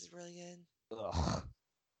is. This is really good. Ugh.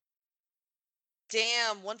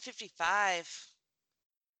 Damn, 155.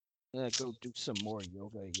 Go do some more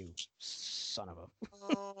yoga, you son of a.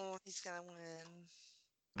 Oh, he's gonna win.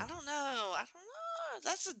 I don't know. I don't know.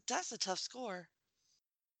 That's a tough score.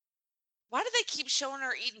 Why do they keep showing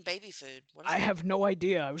her eating baby food? I have no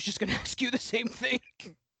idea. I was just gonna ask you the same thing.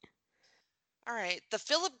 All right, the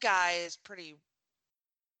Philip guy is pretty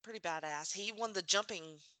badass. He won the jumping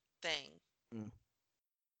thing. Mm.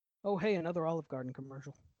 Oh, hey, another Olive Garden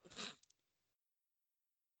commercial.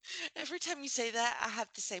 Every time you say that, I have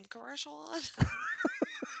the same commercial on.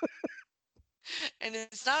 And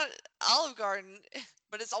it's not Olive Garden,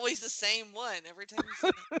 but it's always the same one every time you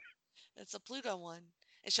say it. It's a Pluto one.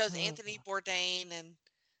 It shows Anthony Bourdain and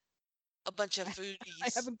a bunch of foodies. I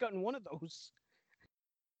haven't gotten one of those.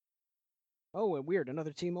 Oh, weird.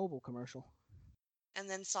 Another T-Mobile commercial. And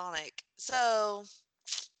then Sonic. So,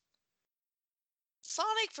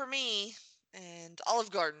 Sonic for me and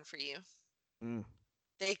Olive Garden for you. Mm.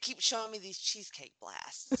 They keep showing me these cheesecake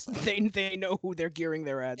blasts. They know who they're gearing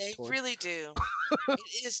their ads They towards. really do.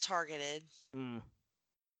 It is targeted. Mm.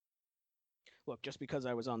 Look, just because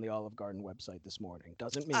I was on the Olive Garden website this morning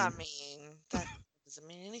doesn't mean. I mean, that doesn't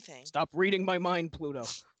mean anything. Stop reading my mind, Pluto.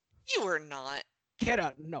 You were not. Get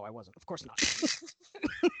out. No, I wasn't. Of course not.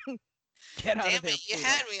 Get out Damn of there, it, you Pluto.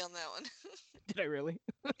 had me on that one. Did I really?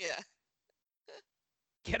 Yeah.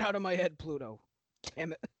 Get out of my head, Pluto.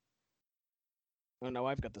 Damn it. Oh, no,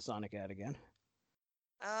 I've got the Sonic ad again.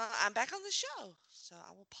 I'm back on the show, so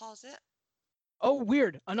I will pause it. Oh,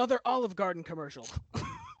 weird. Another Olive Garden commercial.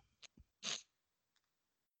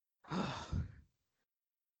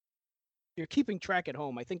 You're keeping track at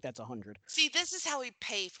home. I think that's 100. See, this is how we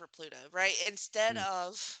pay for Pluto, right? Instead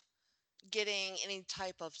of getting any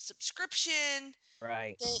type of subscription,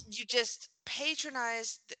 Right. you just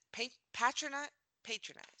patronize.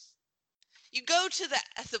 You go to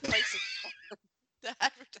the place of the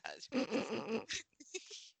advertisement.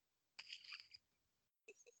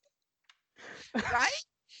 Right?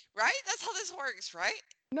 Right? That's how this works, right?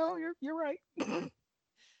 No, you're right.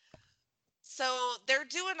 So they're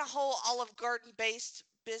doing a whole Olive Garden based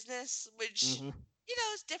business, which, Mm-hmm.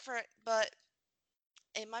 is different, but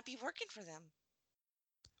it might be working for them.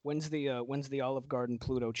 When's the Olive Garden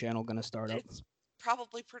Pluto channel gonna start up? It's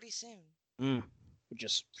probably pretty soon. Mm.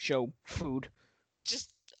 Just show food.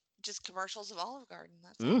 Just just commercials of Olive Garden,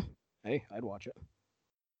 that's all. Mm. Hey, I'd watch it.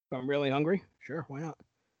 If I'm really hungry, sure, why not?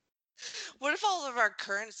 What if all of our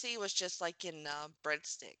currency was just like in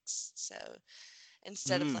breadsticks? So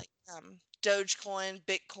instead of Mm. like Dogecoin,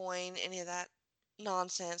 Bitcoin, any of that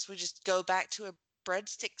nonsense, we just go back to a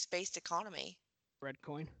breadsticks based economy. Bread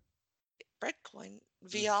coin. Breadcoin Mm.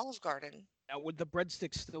 via Olive Garden. Now, would the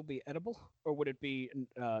breadsticks still be edible, or would it be?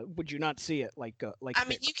 Would you not see it like I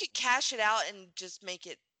mean, Bitcoin? you could cash it out and just make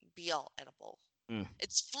it be all edible. Mm.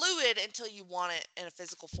 It's fluid until you want it in a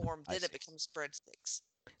physical form. I Then it see. becomes breadsticks.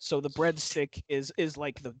 So the breadstick is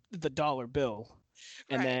like the dollar bill,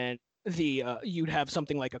 and Right. then the you'd have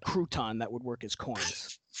something like a crouton that would work as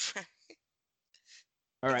coins.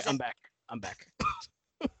 All right, I'm Exactly. back. I'm back.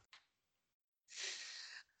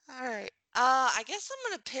 All right. I guess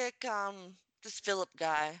I'm gonna pick this Philip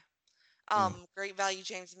guy. Mm. Great value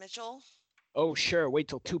James Mitchell. Oh, sure. Wait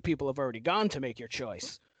till two people have already gone to make your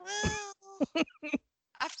choice. Well,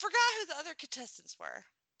 I forgot who the other contestants were.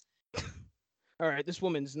 All right, this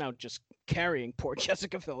woman's now just carrying poor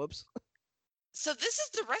Jessica Phillips. So this is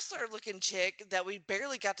the wrestler looking chick that we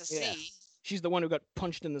barely got to Yeah, see. she's the one who got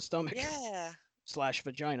punched in the stomach Yeah. slash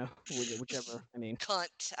vagina, whichever. I mean, Cunt,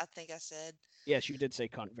 I think I said. yes, you did say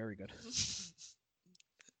cunt. Very good.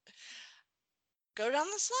 Go down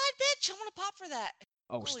the slide, bitch. I want to pop for that.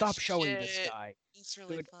 Oh, Holy stop showing this shit. guy. It's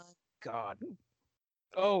really Good fun. God.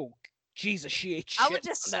 Oh, Jesus, she ate I would shit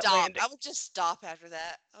just on that stop. landing. I would just stop after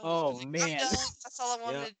that. I would just be Oh like, I'm man. done. That's all I Yeah,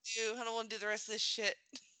 wanted to do. I don't want to do the rest of this shit.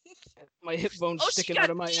 my hip bone's Oh, she sticking out got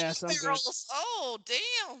of my baby ass. I'm good. barrels. Oh,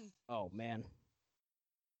 damn. Oh man.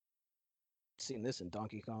 Seen this in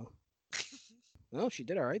Donkey Kong. Well, she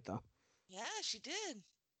did all right though. Yeah, she did.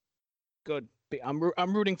 Good. I'm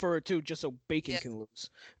rooting for her too, just so Bacon Yeah. can lose.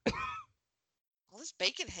 All this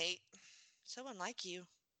bacon hate. So unlike you.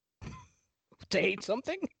 To hate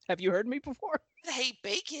something? Have you heard me before? I hate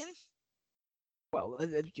bacon. Well,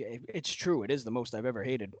 it's true. It is the most I've ever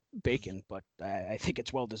hated bacon, but I think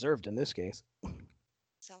it's well deserved in this case.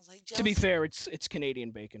 Sounds like To be jealousy. fair, it's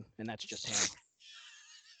Canadian bacon, and that's just ham.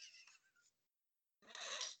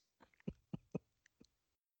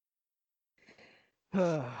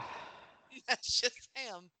 That's just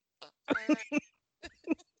ham. All right.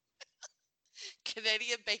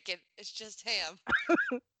 Canadian bacon. It's just ham.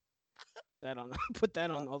 that on put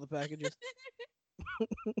that on all the packages.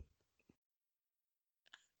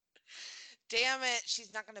 Damn it.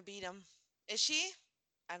 She's not going to beat him. Is she?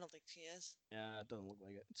 I don't think she is. Yeah, it doesn't look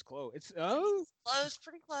like it. It's close. It's I mean, oh it's close,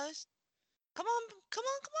 pretty close. Come on, come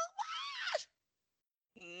on, come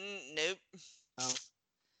on. Nope. oh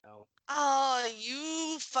oh. Oh,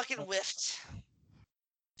 you fucking Oh. whiffed.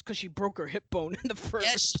 It's because she broke her hip bone in the Yes,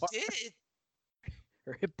 first she part. did.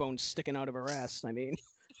 Her hip bone's sticking out of her ass. I mean,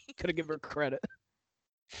 gotta give her credit.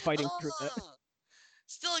 Fighting through that. Oh,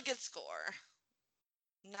 still a good score.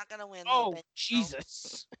 Not gonna win though, Oh baby girl.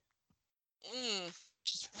 Jesus! Mm.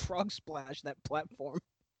 Just frog splash that platform.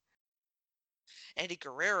 Eddie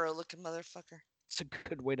Guerrero looking motherfucker. It's a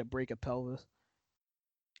good way to break a pelvis.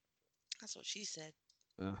 That's what she said.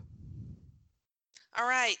 Uh, All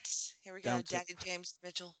right, here we go, down to Daddy James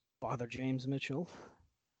Mitchell. Father James Mitchell.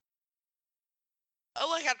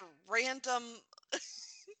 Oh, I got random. I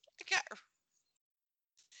got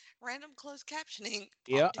random closed captioning.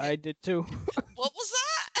 Yeah, Popped in. I did too. What was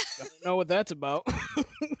that? I don't know what that's about.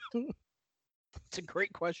 It's a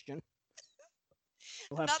great question.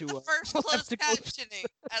 We'll have Not to. the first We'll have closed to go. captioning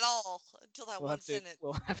at all until that We'll one have to. sentence.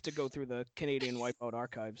 We'll have to go through the Canadian Wipeout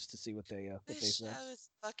archives to see what they This said. show is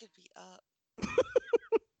fucking me up.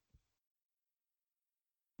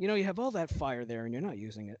 You know, you have all that fire there, and you're not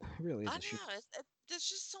using it. It really is I a shame. know. There's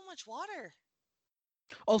just so much water.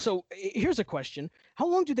 Also, here's a question: how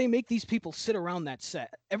long do they make these people sit around that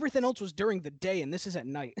set? Everything else was during the day, and this is at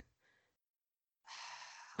night.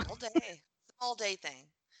 All day. It's an all day thing.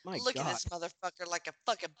 My Look at God. this motherfucker like a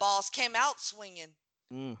fucking boss came out swinging.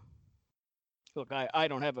 Mm. Look, I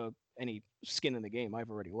don't have any skin in the game. I've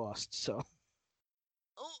already lost, so.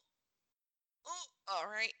 Oh, oh, all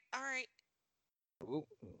right, all right. Ooh,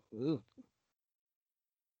 ooh.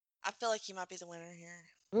 I feel like he might be the winner here.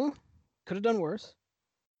 Well, could have done worse.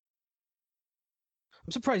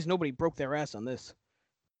 I'm surprised nobody broke their ass on this.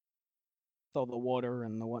 With all the water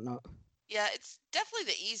and the whatnot. Yeah, it's definitely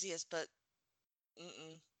the easiest, but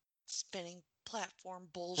spinning platform I mean,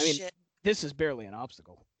 bullshit. This is barely an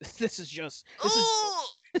obstacle. This is just Ooh!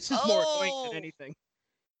 this is more annoying than Oh! anything.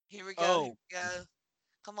 Here we go. Here Oh, we go.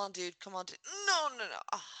 Come on, dude. Come on, dude. No, no, no.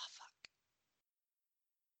 Ah, fuck.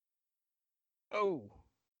 oh,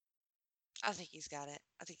 I think he's got it.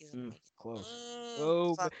 I think he's gonna make it. close.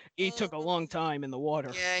 Oh, Fuck. he took a long Mm. time in the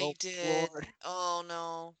water. Yeah, he Oh did. Lord. Oh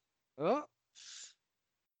no. Oh,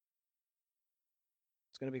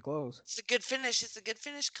 it's gonna be close. It's a good finish. It's a good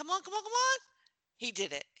finish. Come on, come on, come on. He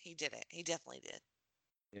did it. He did it. He definitely did.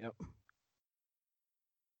 Yep.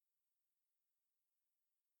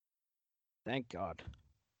 Thank God.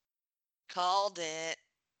 Called it.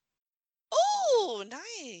 Oh,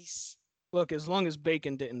 nice. Look, as long as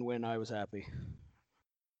Bacon didn't win, I was happy.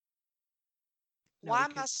 Now Why we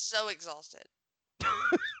am can. I so exhausted?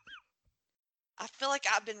 I feel like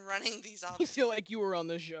I've been running these You obstacles. feel like you were on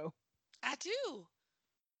this show. I do.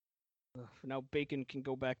 Now Bacon can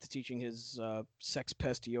go back to teaching his sex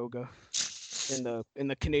pest yoga in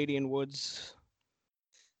the Canadian woods.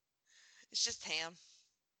 It's just ham.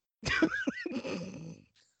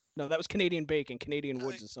 No, that was Canadian Bacon. Canadian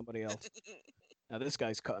Woods is somebody else. Now this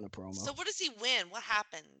guy's cutting a promo. So what does he win? What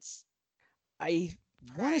happens? I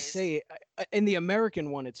want to say in the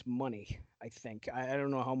American one, it's money. I think I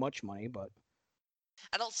don't know how much money, but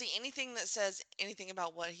I don't see anything that says anything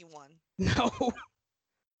about what he won. no.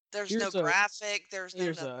 There's no graphic. There's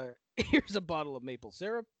no. Here's a bottle of maple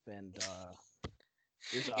syrup and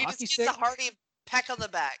here's a he hockey just stick. gets a hearty peck on the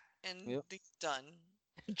back and he's done.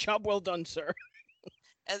 Job well done, sir.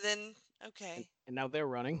 And then okay. And now they're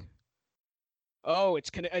running. Oh, it's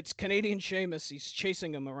Canadian Sheamus. He's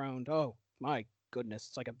chasing him around. Oh my goodness,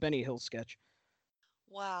 it's like a Benny Hill sketch.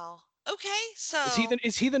 Wow. Okay, so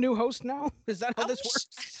is he the new host now? Is that how this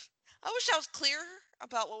works? I wish I was clear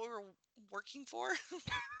about what we were working for.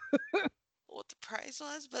 What the prize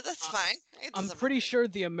was, but that's fine. I'm pretty sure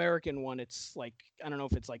the American one, it's like, I don't know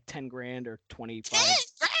if it's like 10 grand or 25. 10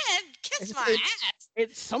 grand? Kiss my ass.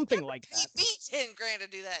 It's something like that. He beat 10 grand to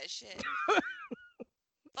do that shit.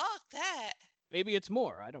 Fuck that. Maybe it's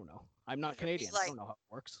more. I don't know. I'm not Canadian. I don't know how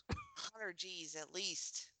it works. 100 G's at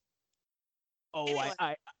least. Oh, anyway.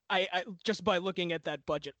 I just by looking at that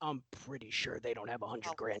budget, I'm pretty sure they don't have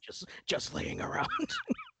 100 grand just laying around.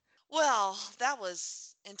 Well, that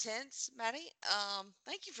was intense, Maddie.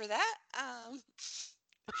 Thank you for that.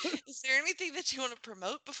 Is there anything that you want to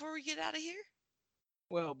promote before we get out of here?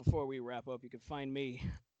 Well, before we wrap up, you can find me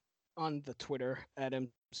on the Twitter at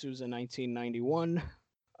msouza1991.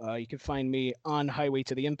 You can find me on Highway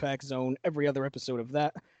to the Impact Zone, every other episode of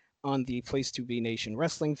that, on the Place to Be Nation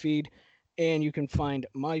wrestling feed. And you can find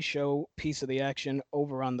my show, Piece of the Action,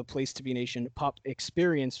 over on the Place to Be Nation Pop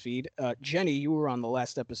Experience feed. Jenny, you were on the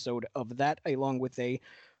last episode of that, along with a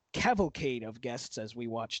cavalcade of guests as we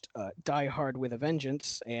watched Die Hard with a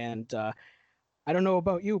Vengeance. And I don't know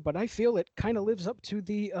about you, but I feel it kind of lives up to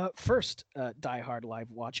the first Die Hard live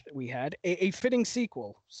watch we had, a fitting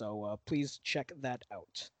sequel. So please check that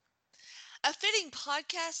out. A fitting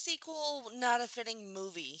podcast sequel, not a fitting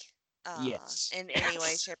movie. Yes. In any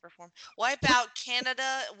way, shape, or form. Wipeout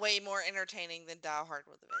Canada, way more entertaining than Die Hard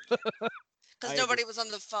with a Vengeance. Because nobody was on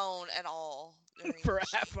the phone at all. For a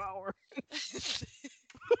half hour.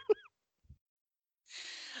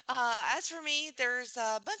 As for me, there's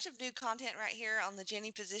a bunch of new content right here on the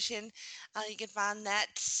Jenny position. You can find that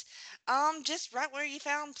just right where you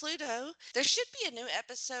found Pluto. There should be a new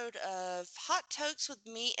episode of Hot Tokes with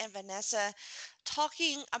me and Vanessa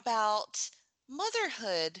talking about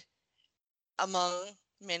motherhood, among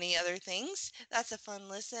many other things. That's a fun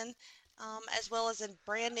listen, as well as a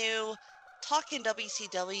brand new Talkin'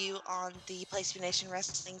 WCW on the Place to Be Nation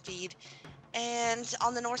Wrestling feed. And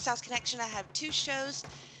on the North-South Connection, I have 2 shows.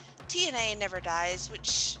 TNA Never Dies,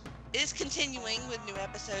 which is continuing with new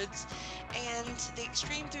episodes, and the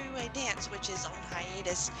Extreme Three-Way Dance, which is on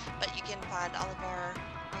hiatus, but you can find all of our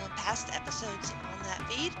past episodes on that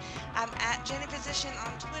feed. I'm at Jenny Position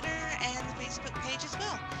on Twitter and the Facebook page as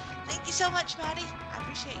well. Thank you so much, Maddie. I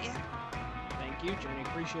appreciate you. Thank you, Jenny.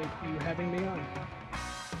 Appreciate you having me on.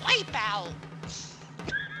 Wipeout!